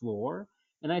be the floor.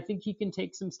 And I think he can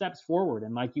take some steps forward.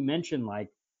 And like you mentioned,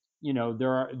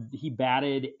 he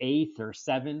batted 8th or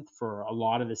 7th for a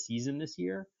lot of the season this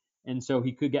year. And so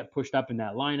he could get pushed up in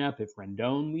that lineup if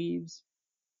Rendon leaves,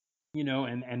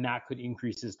 and that could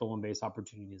increase his stolen base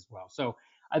opportunity as well. So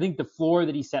I think the floor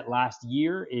that he set last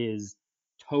year is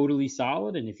totally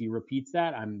solid. And if he repeats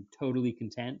that, I'm totally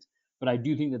content. But I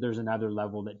do think that there's another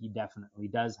level that he definitely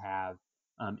does have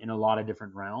in a lot of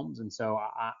different realms. And so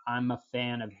I'm a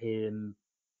fan of him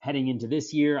heading into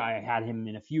this year. I had him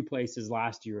in a few places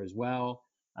last year as well.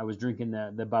 I was drinking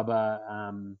the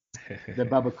Bubba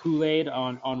Kool-Aid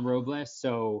on Robles.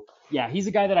 So yeah, he's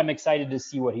a guy that I'm excited to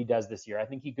see what he does this year. I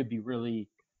think he could be really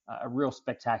a real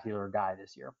spectacular guy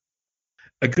this year.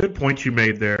 A good point you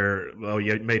made there. Well,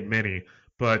 you made many,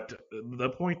 but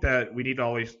the point that we need to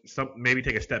always maybe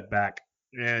take a step back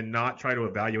and not try to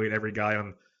evaluate every guy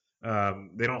on.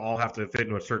 They don't all have to fit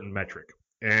into a certain metric,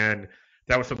 and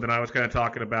that was something I was kind of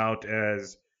talking about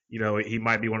as he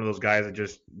might be one of those guys that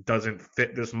just doesn't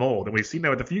fit this mold. And we've seen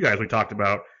that with a few guys we talked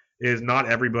about. Is not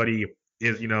everybody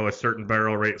is a certain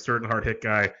barrel rate, certain hard hit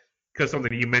guy. Because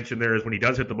something you mentioned there is when he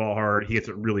does hit the ball hard, he hits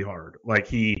it really hard. Like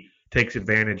he takes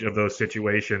advantage of those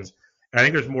situations. And I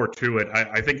think there's more to it.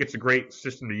 I think it's a great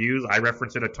system to use. I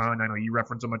reference it a ton. I know you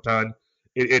reference them a ton.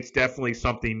 It's definitely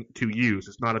something to use.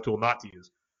 It's not a tool not to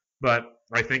use. But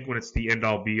I think when it's the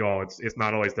end-all, be-all, it's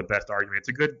not always the best argument. It's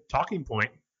a good talking point,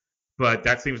 but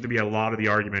that seems to be a lot of the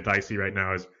argument I see right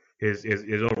now is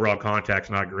his overall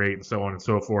contact's not great and so on and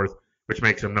so forth, which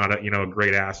makes him not a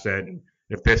great asset. And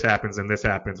if this happens and this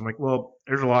happens, I'm like, well,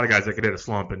 there's a lot of guys that could hit a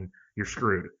slump and you're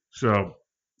screwed. So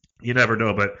you never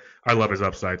know, but I love his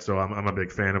upside, so I'm a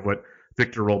big fan of what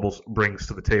Victor Robles brings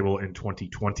to the table in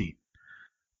 2020.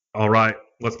 All right,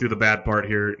 let's do the bad part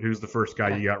here. Who's the first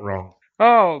guy you got wrong?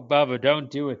 Oh, Bubba,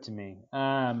 don't do it to me.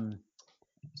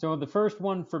 So the first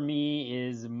one for me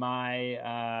is my,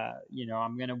 I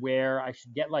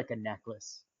should get like a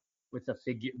necklace with a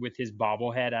figure, with his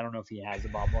bobblehead. I don't know if he has a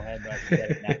bobblehead, but I should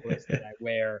get a necklace that I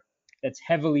wear that's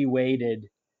heavily weighted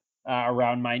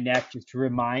around my neck just to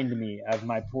remind me of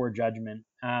my poor judgment.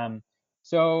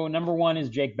 So number 1 is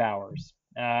Jake Bauers.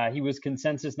 He was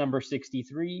consensus number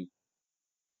 63.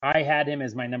 I had him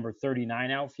as my number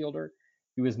 39 outfielder.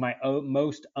 He was my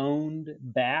most owned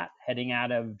bat heading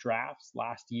out of drafts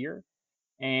last year.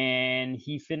 And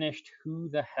he finished, who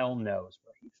the hell knows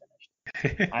where he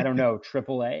finished? I don't know,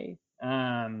 AAA.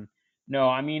 No,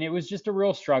 I mean, it was just a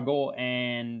real struggle,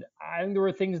 and I think there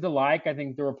were things to like. I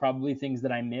think there were probably things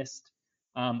that I missed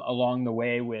along the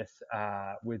way with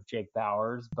Jake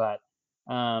Bauers, but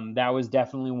that was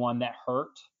definitely one that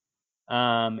hurt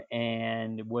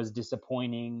and was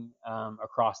disappointing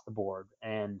across the board.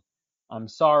 And I'm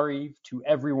sorry to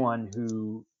everyone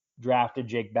who drafted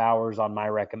Jake Bauers on my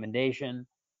recommendation.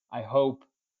 I hope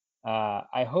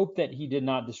that he did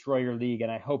not destroy your league,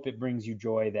 and I hope it brings you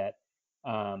joy that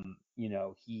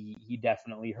he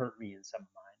definitely hurt me in some of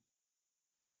mine.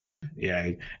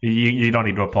 Yeah, you don't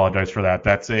need to apologize for that.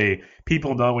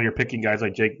 People know when you're picking guys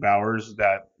like Jake Bauers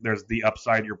that there's the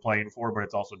upside you're playing for, but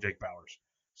it's also Jake Bauers.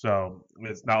 So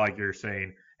it's not like you're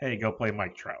saying, hey, go play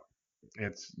Mike Trout.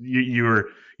 It's you're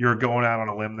going out on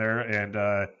a limb there, and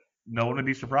no one would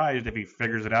be surprised if he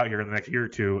figures it out here in the next year or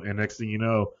two, and next thing you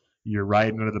know, you're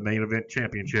riding into the main event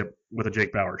championship with a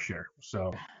Jake Bauers share.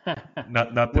 So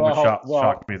nothing would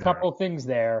shock me there. A couple things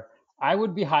there. I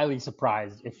would be highly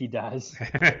surprised if he does.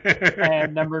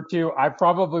 And number 2, I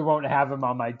probably won't have him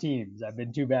on my teams. I've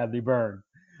been too badly burned.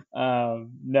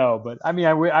 No, but I mean,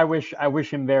 I wish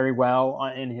him very well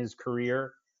in his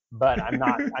career, but I'm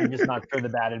just not sure the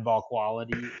batted ball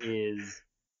quality is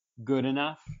good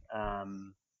enough.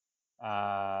 And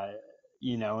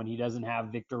he doesn't have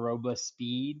Victor Robles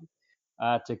speed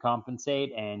to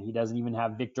compensate, and he doesn't even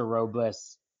have Victor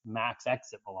Robles max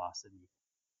exit velocity.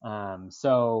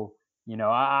 So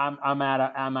I'm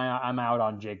out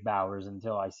on Jake Bauers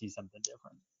until I see something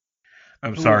different.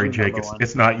 I'm sorry, Jake.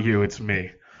 It's not you. It's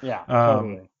me. Yeah,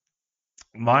 totally.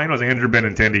 Mine was Andrew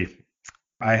Benintendi.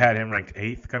 I had him ranked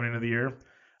 8th coming into the year.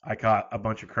 I caught a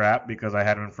bunch of crap because I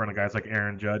had him in front of guys like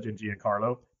Aaron Judge and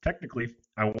Giancarlo. Technically,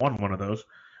 I won one of those,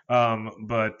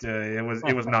 but it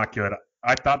was not good.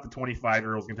 I thought the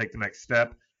 25-year-old was going to take the next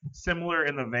step. Similar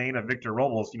in the vein of Victor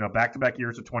Robles, back-to-back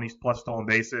years of 20-plus stolen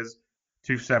bases,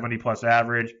 270-plus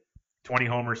average, 20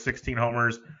 homers, 16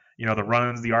 homers, the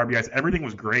runs, the RBIs, everything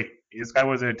was great. This guy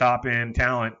was a top-end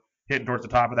talent hitting towards the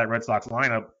top of that Red Sox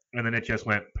lineup, and then it just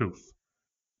went poof.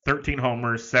 13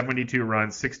 homers, 72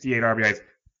 runs, 68 RBIs,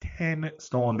 10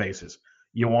 stolen bases.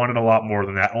 You wanted a lot more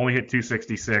than that. Only hit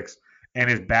 266, and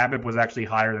his BABIP was actually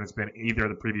higher than it's been either of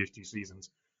the previous 2 seasons.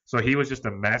 So he was just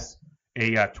a mess.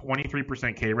 A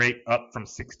 23% K rate, up from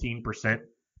 16%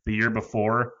 the year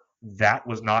before. That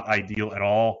was not ideal at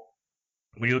all.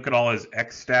 When you look at all his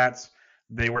X stats,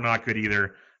 they were not good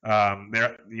either.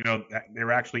 They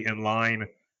were actually in line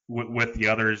with the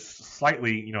others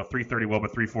slightly. 330 WOBA,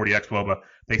 340 X WOBA.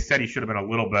 They said he should have been a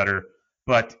little better,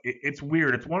 but it's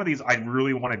weird. It's one of these I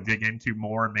really want to dig into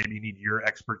more, and maybe need your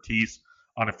expertise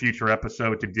on a future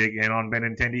episode to dig in on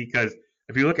Benintendi, because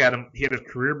if you look at him, he had his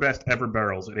career best ever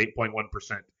barrels at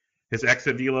 8.1%. His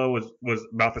exit velo was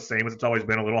about the same as it's always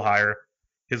been, a little higher.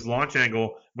 His launch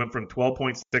angle went from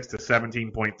 12.6 to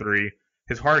 17.3.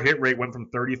 His hard hit rate went from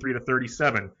 33 to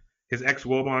 37. His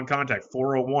xWOBA on contact,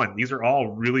 401. These are all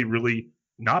really, really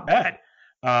not bad.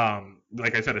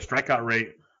 Like I said, his strikeout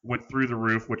rate went through the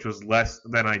roof, which was less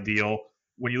than ideal.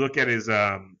 When you look at his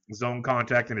zone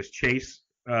contact and his chase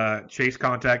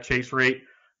rate,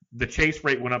 the chase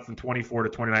rate went up from 24 to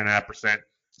 29.5%.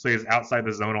 So he was outside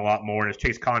the zone a lot more, and his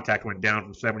chase contact went down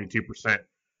from 72%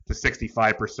 to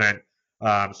 65%.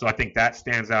 So I think that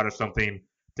stands out as something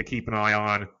to keep an eye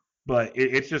on. But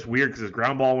it's just weird because his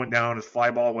ground ball went down, his fly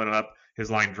ball went up,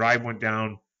 his line drive went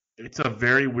down. It's a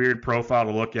very weird profile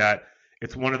to look at.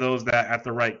 It's one of those that at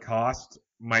the right cost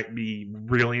might be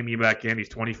reeling me back in. He's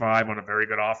 25 on a very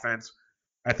good offense.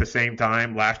 At the same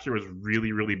time, last year was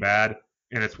really, really bad,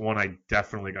 and it's one I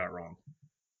definitely got wrong.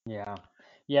 Yeah,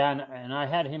 and I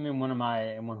had him in one of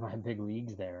my big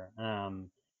leagues there.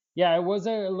 Yeah, it was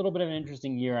a little bit of an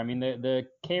interesting year. I mean, the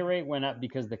K rate went up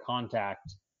because the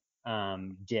contact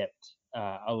dipped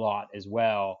a lot as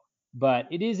well. But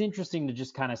it is interesting to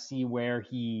just kind of see where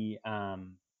he,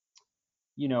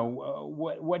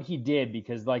 what he did,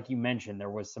 because like you mentioned, there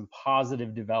was some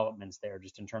positive developments there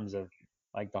just in terms of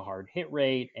like the hard hit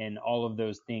rate and all of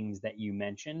those things that you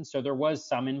mentioned. So there was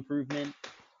some improvement.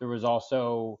 There was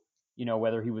also,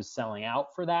 whether he was selling out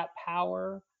for that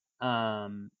power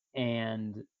and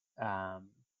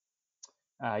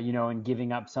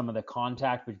giving up some of the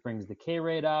contact, which brings the K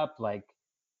rate up. Like,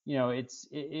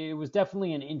 it was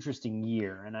definitely an interesting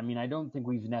year. And I mean, I don't think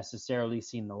we've necessarily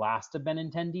seen the last of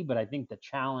Benintendi, but I think the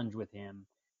challenge with him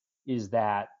is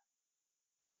that,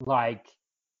 like,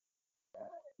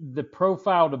 the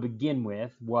profile to begin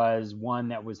with was one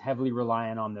that was heavily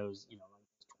reliant on those, like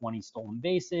 20 stolen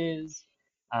bases,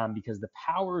 because the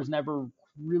power's never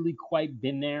really quite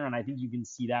been there. And I think you can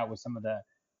see that with some of the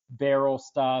barrel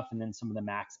stuff and then some of the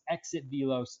max exit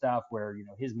velo stuff where,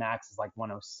 his max is like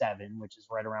 107, which is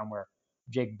right around where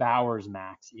Jake Bauer's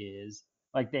max is.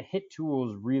 Like, the hit tool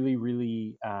is really,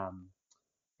 really,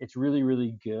 it's really,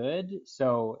 really good.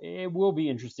 So it will be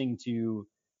interesting to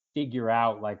figure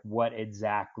out like what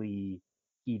exactly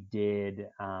he did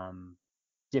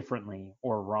differently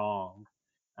or wrong,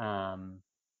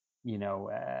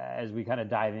 as we kind of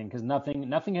dive in, because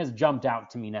nothing has jumped out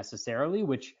to me necessarily,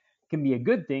 which can be a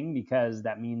good thing because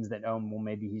that means that, well,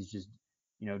 maybe he's just,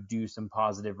 do some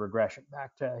positive regression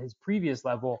back to his previous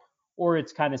level, or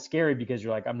it's kind of scary because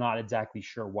you're like, I'm not exactly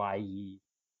sure why he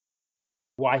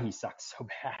sucks so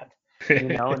bad.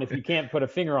 And if you can't put a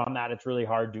finger on that, it's really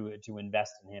hard to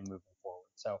invest in him moving forward.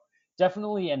 So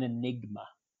definitely an enigma.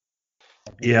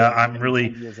 Yeah,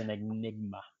 he is an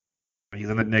enigma. He's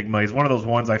an enigma. He's one of those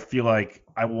ones I feel like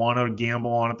I want to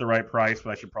gamble on at the right price,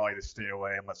 but I should probably just stay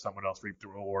away and let someone else reap the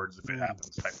rewards if it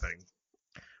happens type thing.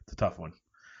 It's a tough one.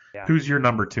 Yeah. Who's your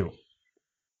number 2?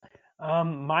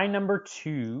 My number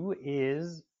 2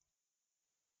 is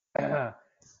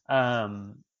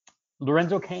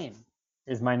Lorenzo Cain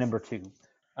is my number 2.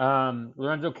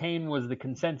 Lorenzo Cain was the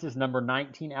consensus number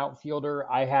 19 outfielder.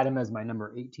 I had him as my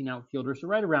number 18 outfielder, so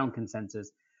right around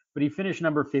consensus. But he finished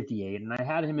number 58, and I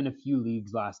had him in a few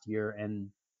leagues last year, and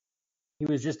he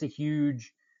was just a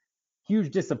huge,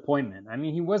 huge disappointment. I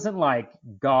mean, he wasn't like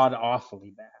god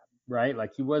awfully bad, right?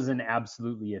 Like, he wasn't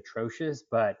absolutely atrocious,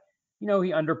 but he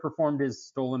underperformed his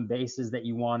stolen bases that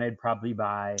you wanted probably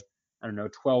by, I don't know,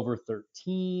 12 or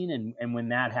 13. And when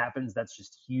that happens, that's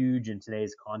just huge in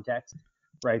today's context,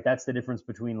 right? That's the difference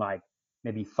between like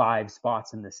maybe 5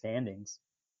 spots in the standings.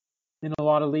 In a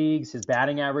lot of leagues, his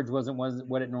batting average wasn't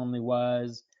what it normally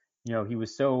was. He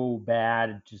was so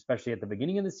bad, especially at the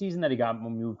beginning of the season, that he got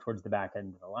moved towards the back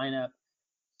end of the lineup.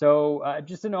 So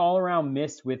just an all-around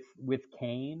miss with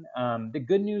Cain. The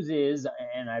good news is,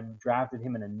 and I've drafted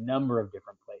him in a number of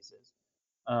different places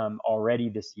already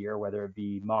this year, whether it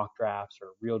be mock drafts or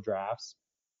real drafts,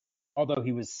 although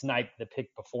he was sniped the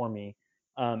pick before me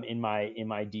in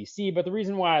my DC. But the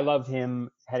reason why I love him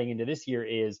heading into this year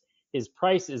is his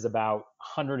price is about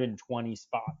 120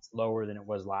 spots lower than it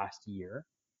was last year.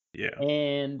 Yeah.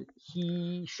 And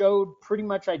he showed pretty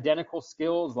much identical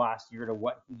skills last year to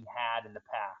what he had in the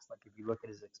past. Like, if you look at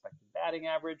his expected batting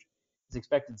average, his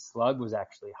expected slug was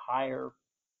actually higher.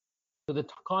 So the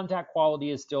contact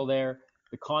quality is still there.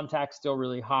 The contact's still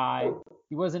really high.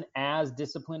 He wasn't as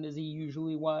disciplined as he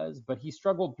usually was, but he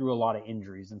struggled through a lot of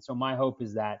injuries. And so my hope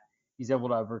is that he's able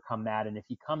to overcome that. And if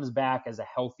he comes back as a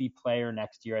healthy player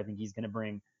next year, I think he's going to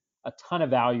bring a ton of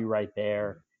value right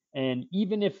there. And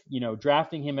even if,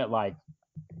 drafting him at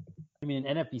in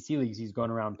NFBC leagues, he's going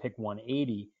around pick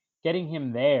 180, getting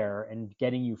him there and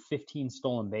getting you 15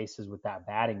 stolen bases with that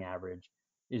batting average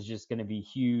is just going to be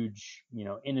huge,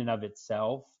 in and of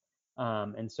itself.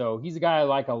 And so he's a guy I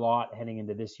like a lot heading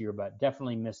into this year, but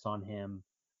definitely missed on him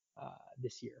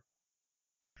this year.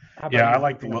 Yeah, I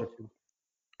like the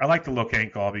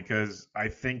Locaine call because I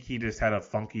think he just had a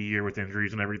funky year with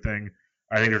injuries and everything.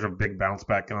 I think there's a big bounce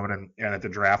back coming, and at the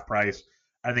draft price,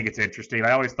 I think it's interesting.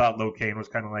 I always thought Locaine was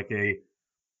kind of like a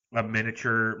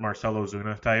miniature Marcell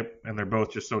Ozuna type, and they're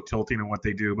both just so tilting in what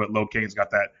they do. But Locaine's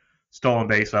got that stolen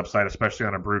base upside, especially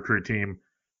on a Brew Crew team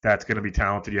that's going to be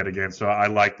talented yet again. So I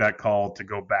like that call to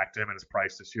go back to him at his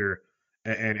price this year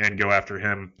and go after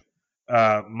him.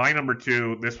 My number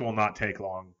 2, this will not take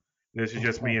long. This is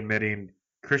just me admitting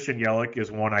Christian Yelich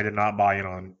is one I did not buy in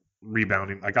on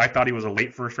rebounding. Like, I thought he was a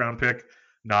late first-round pick,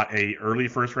 not a early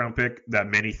first-round pick that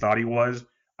many thought he was.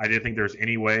 I didn't think there's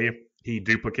any way he'd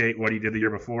duplicate what he did the year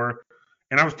before.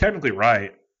 And I was technically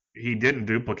right. He didn't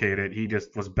duplicate it. He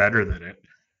just was better than it.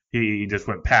 He just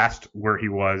went past where he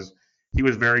was. He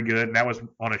was very good, and that was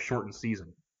on a shortened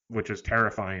season, which is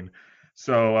terrifying.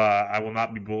 So I will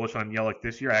not be bullish on Yelich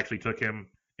this year. I actually took him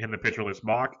in the pitcherless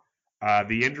mock.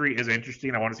 The injury is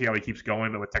interesting. I want to see how he keeps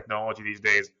going, but with technology these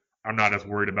days, I'm not as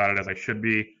worried about it as I should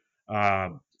be.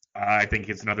 I think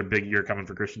it's another big year coming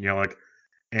for Christian Yelich,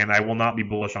 and I will not be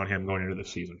bullish on him going into this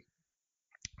season.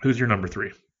 Who's your number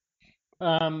 3?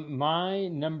 My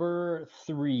number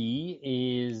 3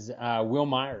 is Will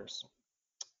Myers.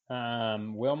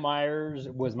 Will Myers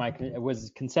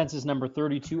was consensus number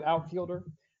 32 outfielder.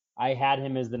 I had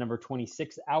him as the number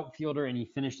 26 outfielder, and he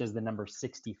finished as the number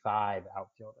 65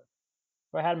 outfielder.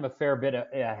 So I had him a fair bit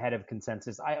ahead of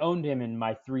consensus. I owned him in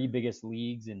my 3 biggest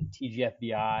leagues in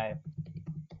TGFBI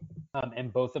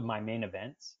and both of my main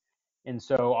events. And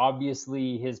so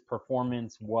obviously his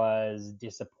performance was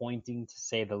disappointing to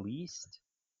say the least.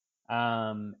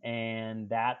 And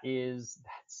that's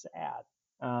sad.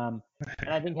 And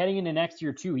I think heading into next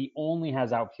year too, he only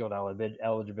has outfield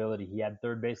eligibility. He had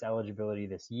third base eligibility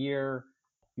this year.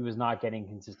 He was not getting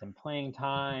consistent playing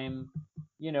time.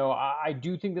 I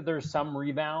do think that there's some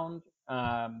rebound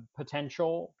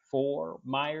potential for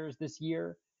Myers this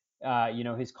year.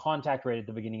 His contact rate at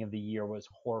the beginning of the year was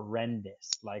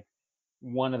horrendous, like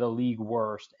one of the league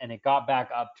worst, and it got back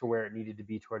up to where it needed to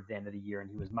be towards the end of the year, and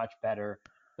he was much better.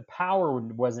 The power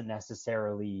wasn't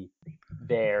necessarily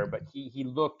there, but he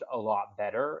looked a lot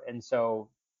better, and so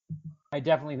I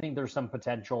definitely think there's some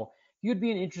potential. He would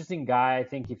be an interesting guy, I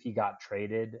think, if he got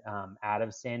traded out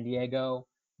of San Diego,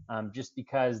 just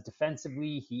because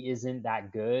defensively he isn't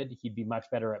that good. He'd be much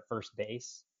better at first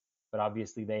base, but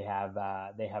obviously they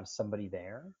have somebody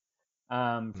there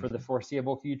for the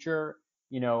foreseeable future.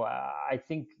 I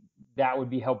think that would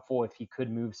be helpful if he could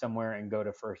move somewhere and go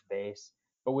to first base.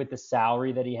 But with the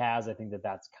salary that he has, I think that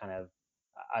that's kind of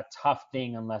a tough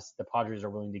thing unless the Padres are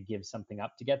willing to give something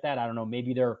up to get that. I don't know.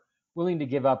 Maybe they're willing to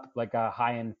give up like a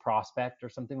high-end prospect or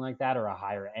something like that, or a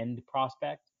higher-end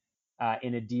prospect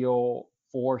in a deal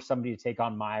for somebody to take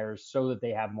on Myers so that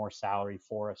they have more salary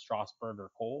for a Strasburg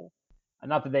or Cole.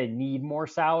 Not that they need more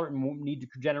salary, need to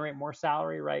generate more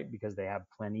salary, right? Because they have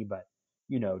plenty, but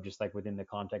just like within the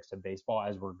context of baseball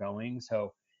as we're going.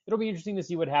 So it'll be interesting to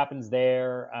see what happens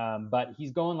there. But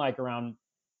he's going like around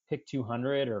pick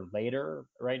 200 or later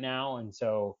right now. And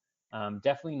so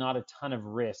definitely not a ton of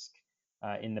risk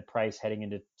in the price heading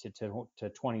into to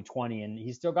 2020. And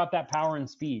he's still got that power and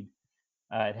speed.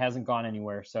 It hasn't gone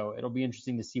anywhere. So it'll be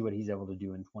interesting to see what he's able to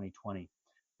do in 2020.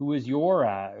 Who is your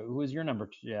number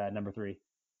 3?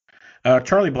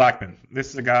 Charlie Blackmon. This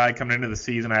is a guy coming into the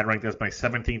season I had ranked as my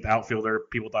 17th outfielder.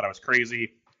 People thought I was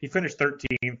crazy. He finished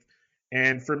 13th.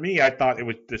 And for me, I thought it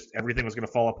was just everything was going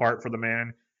to fall apart for the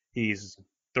man. He's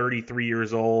 33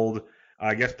 years old.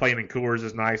 I guess playing in Coors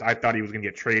is nice. I thought he was going to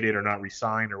get traded or not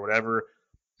re-signed or whatever.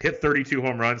 Hit 32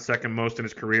 home runs, second most in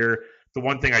his career. The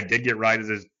one thing I did get right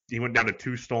is he went down to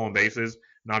 2 stolen bases.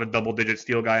 Not a double-digit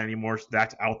steal guy anymore, so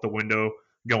that's out the window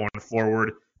going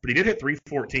forward. But he did hit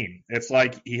 314. It's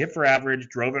like he hit for average,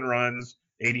 drove in runs,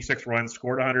 86 runs,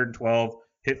 scored 112,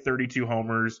 hit 32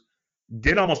 homers,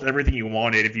 did almost everything you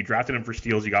wanted. If you drafted him for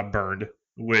steals, you got burned,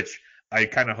 which I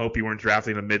kind of hope you weren't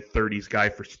drafting a mid-30s guy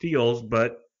for steals,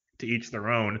 but to each their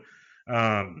own.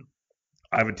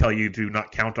 I would tell you to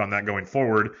not count on that going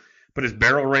forward. But his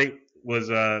barrel rate was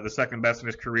the second best in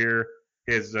his career.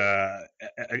 His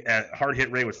hard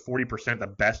hit rate was 40%, the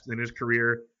best in his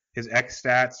career. His X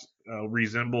stats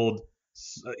resembled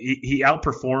he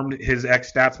outperformed his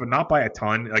X stats, but not by a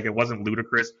ton. Like, it wasn't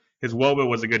ludicrous. His WOBA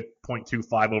was a good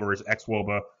 0.25 over his X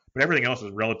WOBA, but everything else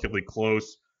was relatively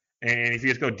close. And if you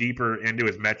just go deeper into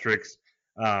his metrics,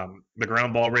 the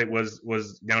ground ball rate was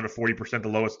down to 40%, the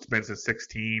lowest it's been since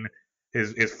 16.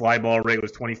 His fly ball rate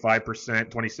was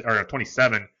 25%,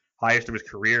 27, highest of his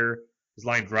career. His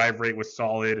line drive rate was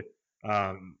solid.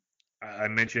 I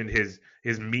mentioned his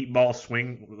meatball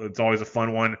swing. It's always a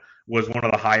fun one. Was one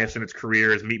of the highest in its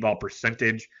career. His meatball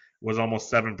percentage was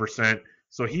almost 7%.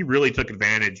 So he really took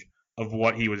advantage of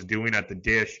what he was doing at the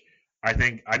dish. I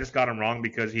think I just got him wrong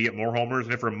because he hit more homers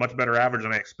and hit for a much better average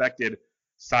than I expected.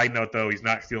 Side note, though, he's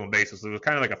not stealing bases. So it was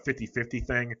kind of like a 50-50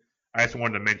 thing. I just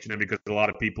wanted to mention him because a lot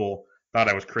of people thought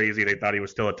I was crazy. They thought he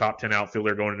was still a top 10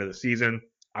 outfielder going into the season.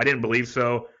 I didn't believe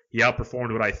so. He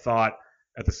outperformed what I thought.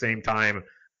 At the same time,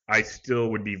 I still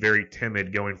would be very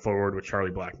timid going forward with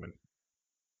Charlie Blackmon.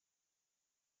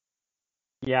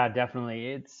 Yeah, definitely.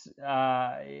 It's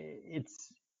an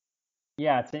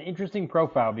interesting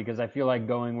profile because I feel like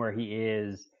going where he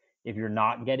is, if you're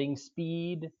not getting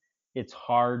speed, it's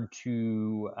hard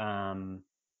to,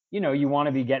 you want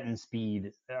to be getting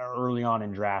speed early on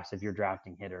in drafts if you're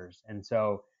drafting hitters. And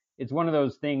so it's one of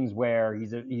those things where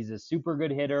he's a super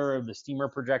good hitter. The steamer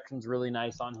projection's really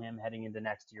nice on him heading into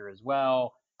next year as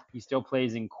well. He still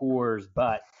plays in Coors,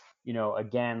 but,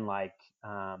 again, like,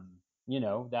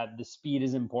 that the speed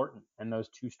is important, and those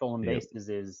 2 stolen bases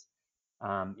is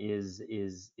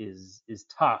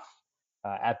tough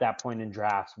at that point in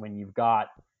drafts when you've got,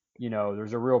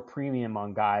 there's a real premium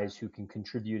on guys who can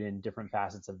contribute in different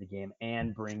facets of the game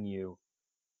and bring you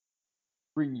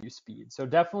speed. So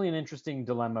definitely an interesting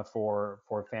dilemma for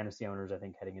fantasy owners, I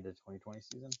think, heading into the 2020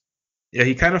 season. Yeah,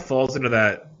 he kind of falls into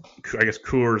that, I guess,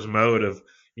 Coors mode of,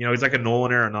 he's like a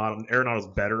Nolan Arenado. Arenado's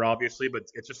better, obviously, but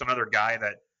it's just another guy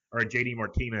that or a JD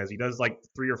Martinez. He does like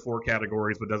 3 or 4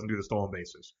 categories, but doesn't do the stolen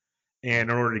bases. And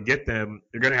in order to get them,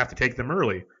 you're going to have to take them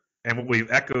early. And what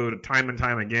we've echoed time and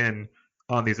time again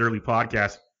on these early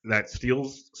podcasts, that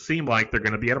steals seem like they're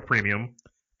going to be at a premium.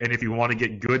 And if you want to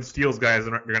get good steals guys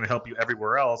that are going to help you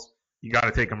everywhere else, you got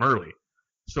to take them early.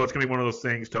 So it's going to be one of those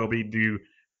things, Toby.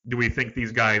 Do we think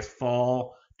these guys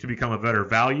fall to become a better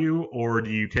value, or do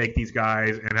you take these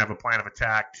guys and have a plan of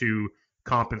attack to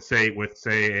compensate with,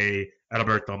 say, a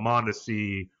Adalberto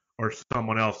Mondesi or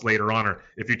someone else later on? Or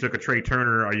if you took a Trey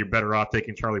Turner, are you better off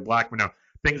taking Charlie Blackmon? Now,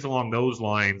 things along those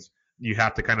lines you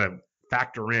have to kind of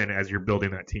factor in as you're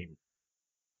building that team.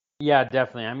 Yeah,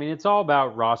 definitely. I mean, it's all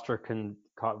about roster construction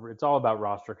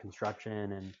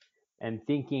and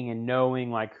thinking and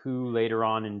knowing like who later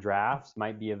on in drafts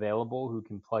might be available, who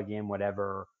can plug in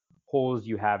whatever holes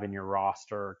you have in your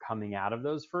roster coming out of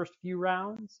those first few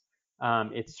rounds.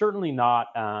 It's certainly not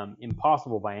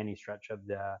impossible by any stretch of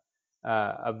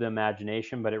the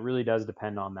imagination, but it really does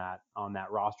depend on that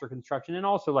roster construction and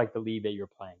also like the league that you're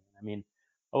playing. I mean,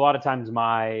 a lot of times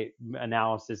my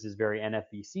analysis is very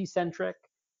NFBC centric,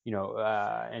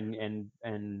 and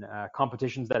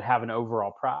competitions that have an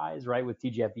overall prize, right? With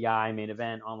TGFBI, main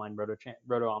event, online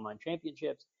Roto Online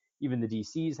Championships, even the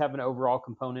DCs have an overall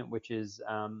component, which is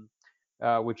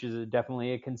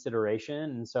definitely a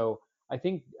consideration. And so I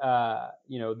think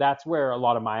that's where a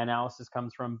lot of my analysis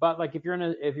comes from. But like if you're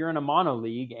in a mono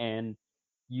league and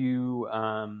you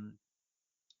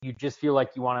just feel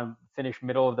like you want to finish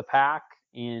middle of the pack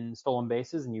in stolen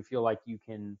bases, and you feel like you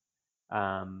can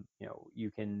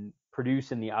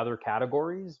produce in the other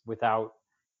categories without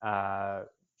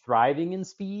thriving in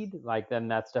speed, like then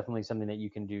that's definitely something that you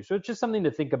can do. So it's just something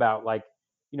to think about, like,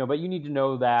 but you need to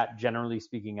know that generally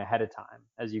speaking ahead of time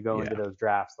as you go into those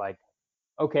drafts. Like,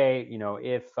 okay,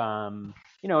 if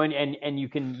and you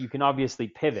can obviously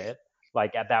pivot.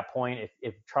 Like at that point,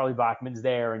 if Charlie Blackmon's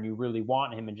there and you really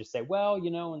want him, and just say, well,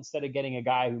 instead of getting a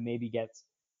guy who maybe gets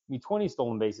me 20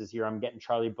 stolen bases here, I'm getting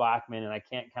Charlie Blackmon, and I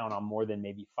can't count on more than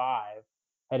maybe 5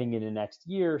 heading into next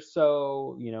year.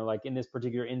 So, like in this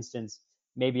particular instance,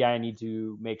 maybe I need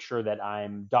to make sure that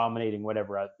I'm dominating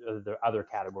whatever the other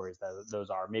categories that those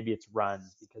are. Maybe it's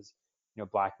runs because,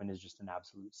 Blackmon is just an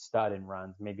absolute stud in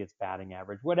runs. Maybe it's batting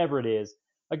average, whatever it is.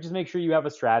 Like, just make sure you have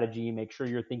a strategy, make sure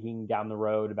you're thinking down the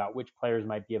road about which players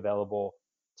might be available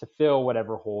to fill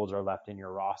whatever holes are left in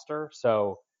your roster.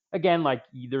 So again, like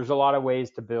there's a lot of ways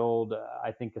to build,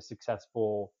 I think, a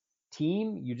successful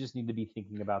team. You just need to be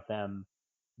thinking about them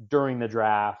during the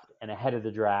draft and ahead of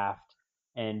the draft,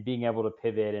 and being able to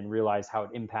pivot and realize how it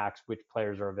impacts which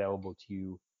players are available to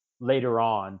you later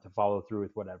on to follow through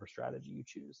with whatever strategy you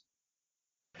choose.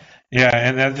 Yeah,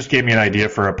 and that just gave me an idea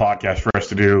for a podcast for us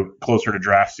to do closer to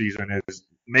draft season, is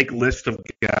make lists of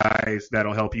guys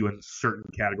that'll help you in certain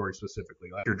categories specifically.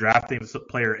 Like if you're drafting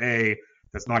player A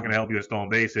that's not going to help you with stolen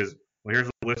bases, well, here's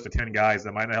a list of 10 guys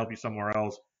that might not help you somewhere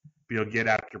else, but you'll get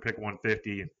after pick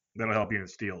 150, that'll help you in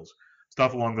steals.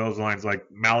 Stuff along those lines, like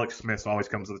Malik Smith always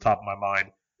comes to the top of my mind.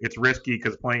 It's risky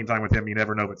because playing time with him, you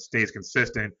never know if it stays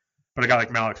consistent. But a guy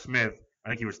like Malik Smith, I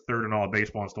think he was third in all of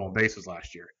baseball in stolen bases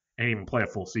last year, and even play a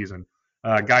full season.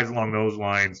 Guys along those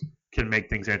lines can make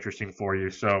things interesting for you.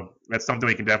 So that's something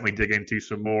we can definitely dig into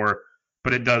some more.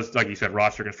 But it does, like you said,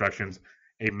 roster construction's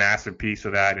a massive piece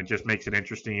of that. It just makes it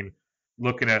interesting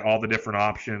looking at all the different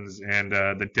options and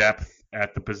the depth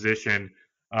at the position.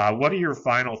 What are your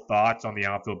final thoughts on the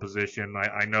outfield position?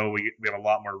 I know we have a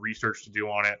lot more research to do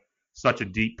on it. Such a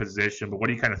deep position, but what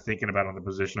are you kind of thinking about on the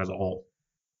position as a whole?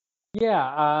 Yeah,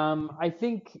 I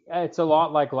think it's a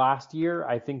lot like last year.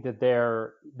 I think that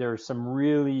there's some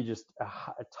really just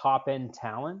a top end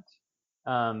talent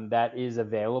that is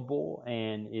available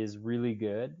and is really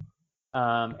good.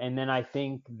 And then I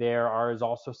think is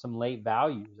also some late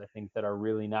values, I think, that are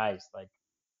really nice. Like,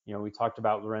 we talked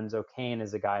about Lorenzo Cain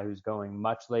as a guy who's going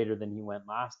much later than he went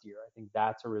last year. I think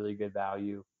that's a really good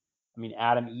value. I mean,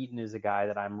 Adam Eaton is a guy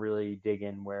that I'm really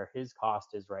digging where his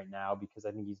cost is right now, because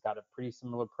I think he's got a pretty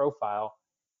similar profile,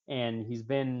 and he's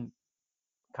been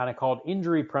kind of called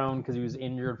injury prone because he was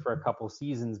injured for a couple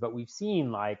seasons. But we've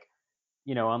seen, like,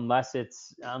 unless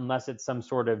it's some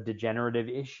sort of degenerative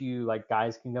issue, like,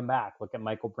 guys can come back. Look at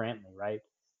Michael Brantley, right?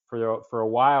 For a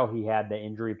while he had the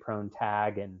injury prone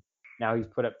tag, and now he's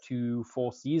put up 2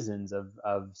 full seasons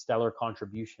of stellar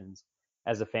contributions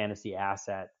as a fantasy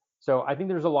asset. So I think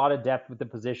there's a lot of depth with the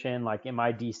position. Like in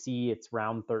my DC, it's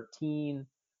round 13,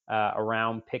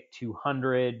 around pick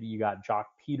 200. You got Jock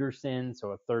Peterson,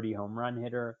 so a 30 home run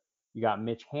hitter. You got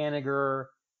Mitch Haniger,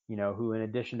 who, in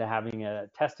addition to having a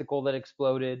testicle that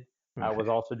exploded, was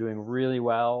also doing really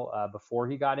well before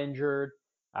he got injured.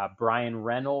 Brian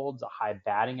Reynolds, a high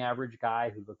batting average guy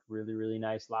who looked really, really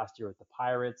nice last year with the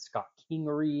Pirates. Scott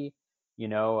Kingery,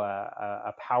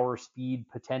 a power speed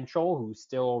potential who's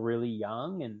still really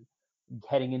young and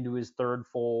heading into his third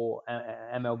full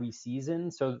MLB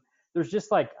season. So there's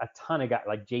just like a ton of guys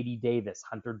like JD Davis,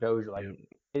 Hunter Dozier, like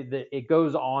it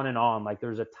goes on and on. Like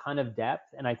there's a ton of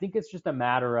depth. And I think it's just a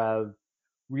matter of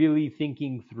really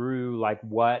thinking through like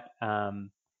what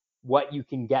you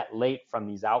can get late from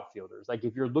these outfielders. Like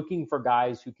if you're looking for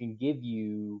guys who can give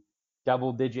you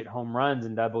double digit home runs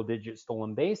and double digit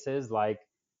stolen bases, like,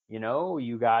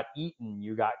 you got Eaton,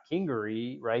 you got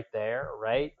Kingery right there,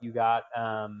 right? You got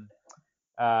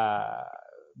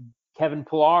Kevin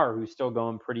Pillar, who's still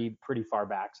going pretty far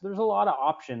back. So there's a lot of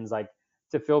options like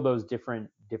to fill those different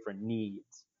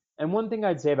needs. And one thing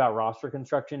I'd say about roster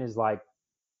construction is like,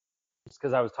 just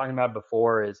because I was talking about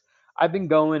before, is I've been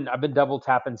double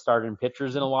tapping starting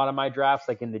pitchers in a lot of my drafts.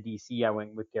 Like in the DC, I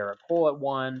went with Garrett Cole at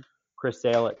 1, Chris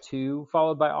Sale at 2,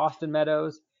 followed by Austin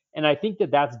Meadows. And I think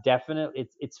that's definitely,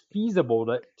 it's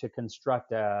feasible to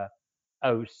construct a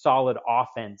solid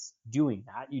offense doing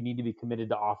that. You need to be committed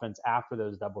to offense after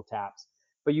those double taps.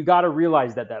 But you got to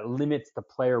realize that limits the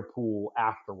player pool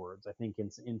afterwards, I think,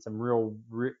 in some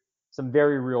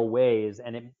very real ways.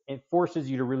 And it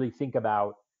forces you to really think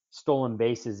about stolen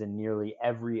bases in nearly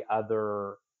every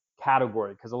other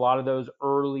category, because a lot of those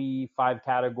early 5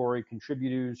 category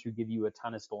contributors who give you a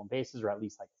ton of stolen bases, or at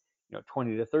least like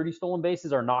 20 to 30 stolen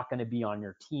bases, are not going to be on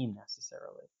your team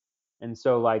necessarily. And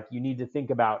so like you need to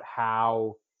think about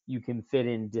how you can fit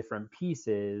in different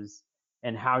pieces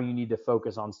and how you need to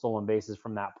focus on stolen bases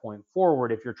from that point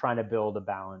forward if you're trying to build a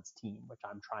balanced team, which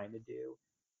I'm trying to do.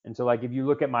 And so like if you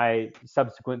look at my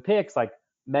subsequent picks, like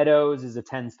Meadows is a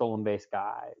 10 stolen base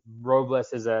guy.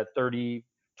 Robles is a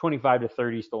 25 to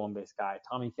 30 stolen base guy.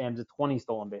 Tommy Pham's a 20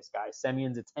 stolen base guy.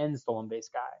 Semyon's a 10 stolen base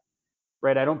guy.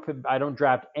 Right? I don't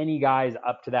draft any guys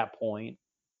up to that point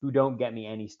who don't get me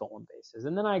any stolen bases.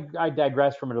 And then I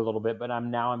digress from it a little bit, but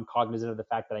I'm cognizant of the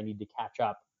fact that I need to catch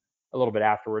up a little bit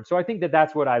afterwards. So I think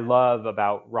that's what I love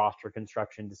about roster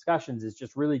construction discussions, is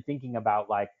just really thinking about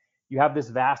like you have this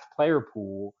vast player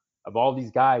pool of all these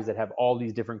guys that have all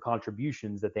these different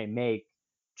contributions that they make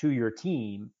to your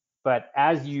team. But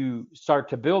as you start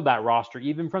to build that roster,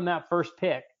 even from that first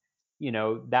pick,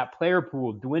 that player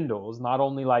pool dwindles, not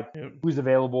only like who's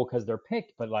available because they're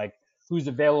picked, but like who's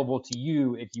available to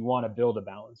you if you want to build a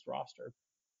balanced roster.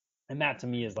 And that to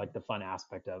me is like the fun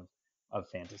aspect of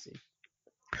fantasy.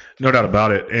 No doubt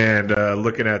about it. And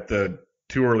looking at the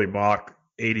too early mock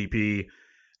ADP,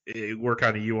 where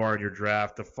kind of you are in your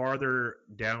draft, the farther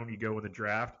down you go in the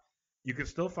draft, you can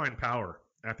still find power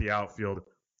at the outfield.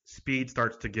 Speed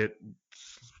starts to get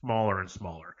smaller and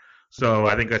smaller. So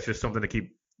I think that's just something to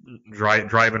keep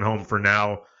driving home for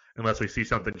now, unless we see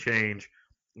something change.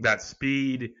 That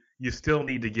speed, you still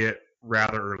need to get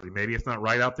rather early. Maybe it's not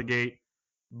right out the gate,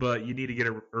 but you need to get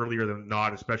it earlier than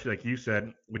not, especially like you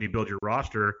said, when you build your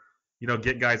roster,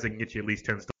 get guys that can get you at least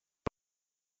 10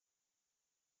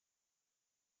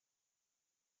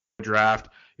 draft.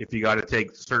 If you got to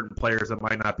take certain players that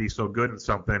might not be so good in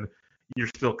something, you're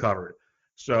still covered.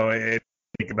 So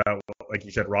think about, like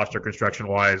you said, roster construction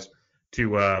wise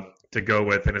to go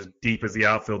with, and as deep as the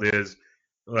outfield is,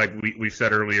 like we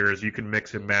said earlier, is you can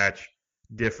mix and match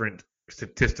different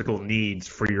statistical needs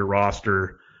for your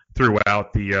roster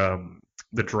throughout the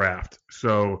draft.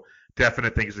 So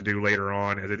definite things to do later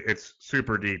on. It's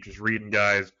super deep. Just reading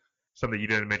guys, something you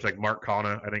didn't mention, like Mark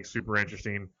Canha, I think super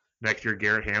interesting. Next year,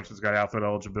 Garrett Hampson's got outfield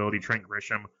eligibility. Trent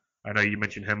Grisham, I know you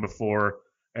mentioned him before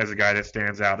as a guy that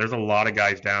stands out. There's a lot of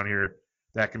guys down here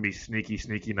that can be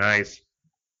sneaky nice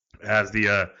as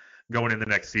the going in the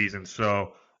next season.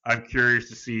 So I'm curious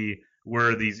to see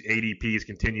where these ADPs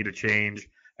continue to change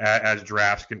as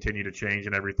drafts continue to change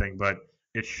and everything. But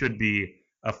it should be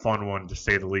a fun one, to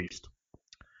say the least.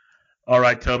 All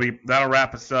right, Toby, that'll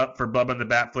wrap us up for Bubba and the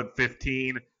Bat Flip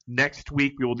 15. Next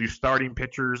week, we will do starting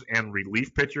pitchers and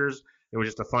relief pitchers. It was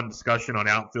just a fun discussion on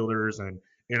outfielders and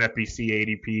NFBC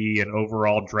ADP and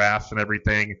overall drafts and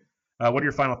everything. What are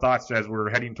your final thoughts as we're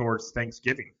heading towards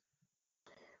Thanksgiving?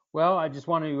 Well, I just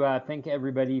want to thank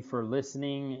everybody for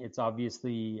listening. It's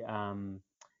obviously,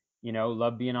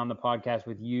 love being on the podcast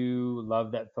with you.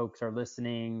 Love that folks are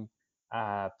listening.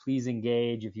 Please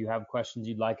engage. If you have questions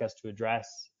you'd like us to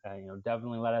address,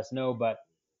 definitely let us know. But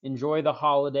enjoy the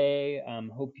holiday.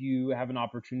 Hope you have an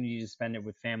opportunity to spend it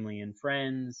with family and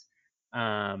friends.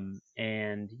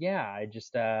 And yeah, I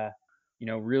just,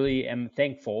 really am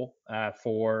thankful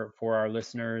for our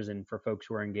listeners and for folks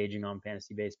who are engaging on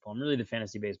fantasy baseball and really the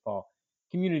fantasy baseball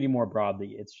community more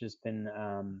broadly. It's just been,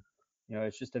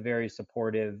 it's just a very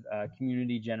supportive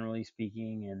community, generally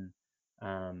speaking. And,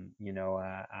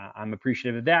 I'm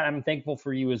appreciative of that. I'm thankful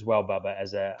for you as well, Bubba,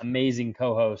 as an amazing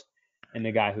co-host and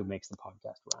the guy who makes the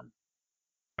podcast run.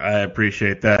 I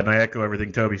appreciate that. And I echo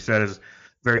everything Toby said. Is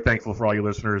very thankful for all you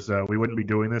listeners. We wouldn't be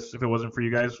doing this if it wasn't for you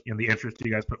guys and the interest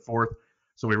you guys put forth.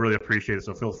 So we really appreciate it.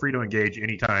 So feel free to engage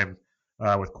anytime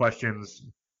with questions,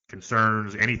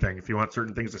 concerns, anything. If you want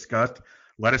certain things discussed,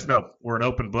 let us know. We're an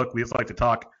open book. We just like to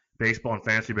talk baseball and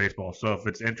fantasy baseball. So if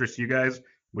it's interests you guys,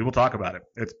 we will talk about it.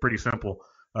 It's pretty simple.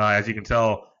 As you can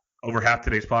tell, over half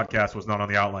today's podcast was not on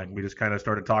the outline. We just kind of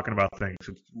started talking about things.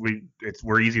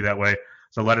 We're easy that way.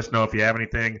 So let us know if you have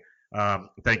anything.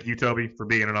 Thank you, Toby, for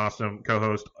being an awesome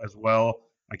co-host as well.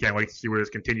 I can't wait to see where this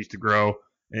continues to grow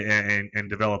and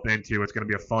develop into. It's going to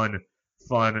be a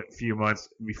fun few months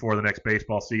before the next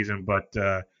baseball season. But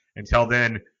until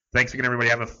then, thanks again, everybody.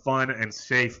 Have a fun and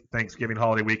safe Thanksgiving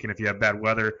holiday weekend. If you have bad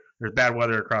weather, there's bad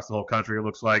weather across the whole country, it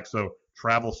looks like. So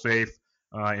travel safe.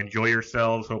 Enjoy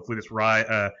yourselves. Hopefully this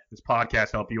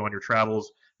podcast help you on your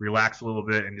travels. Relax a little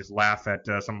bit and just laugh at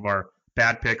some of our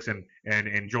bad picks and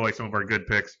enjoy some of our good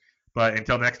picks. But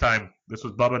until next time, this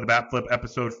was Bubba the Bat Flip,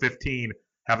 episode 15.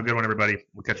 Have a good one, everybody.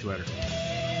 We'll catch you later.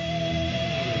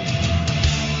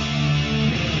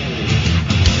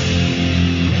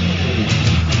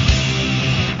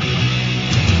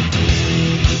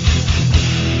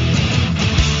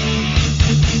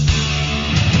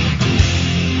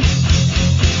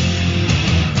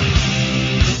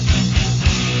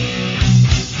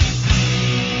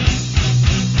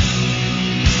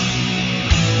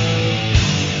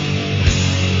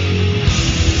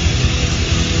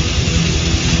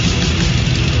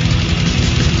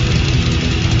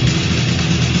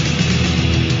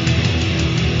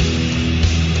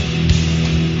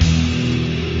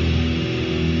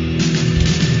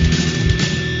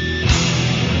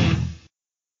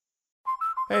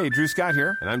 Hey, Drew Scott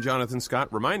here, and I'm Jonathan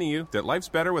Scott, reminding you that life's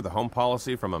better with a home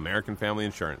policy from American Family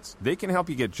Insurance. They can help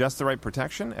you get just the right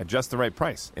protection at just the right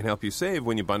price and help you save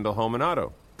when you bundle home and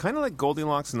auto. Kind of like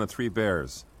Goldilocks and the Three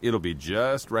Bears. It'll be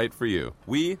just right for you.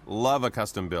 We love a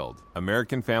custom build.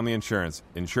 American Family Insurance.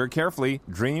 Insure carefully,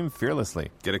 dream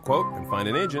fearlessly. Get a quote and find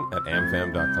an agent at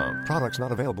amfam.com. Products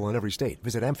not available in every state.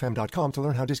 Visit amfam.com to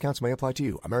learn how discounts may apply to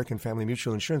you. American Family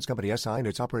Mutual Insurance Company, SI, and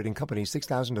its operating company,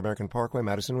 6000 American Parkway,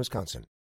 Madison, Wisconsin.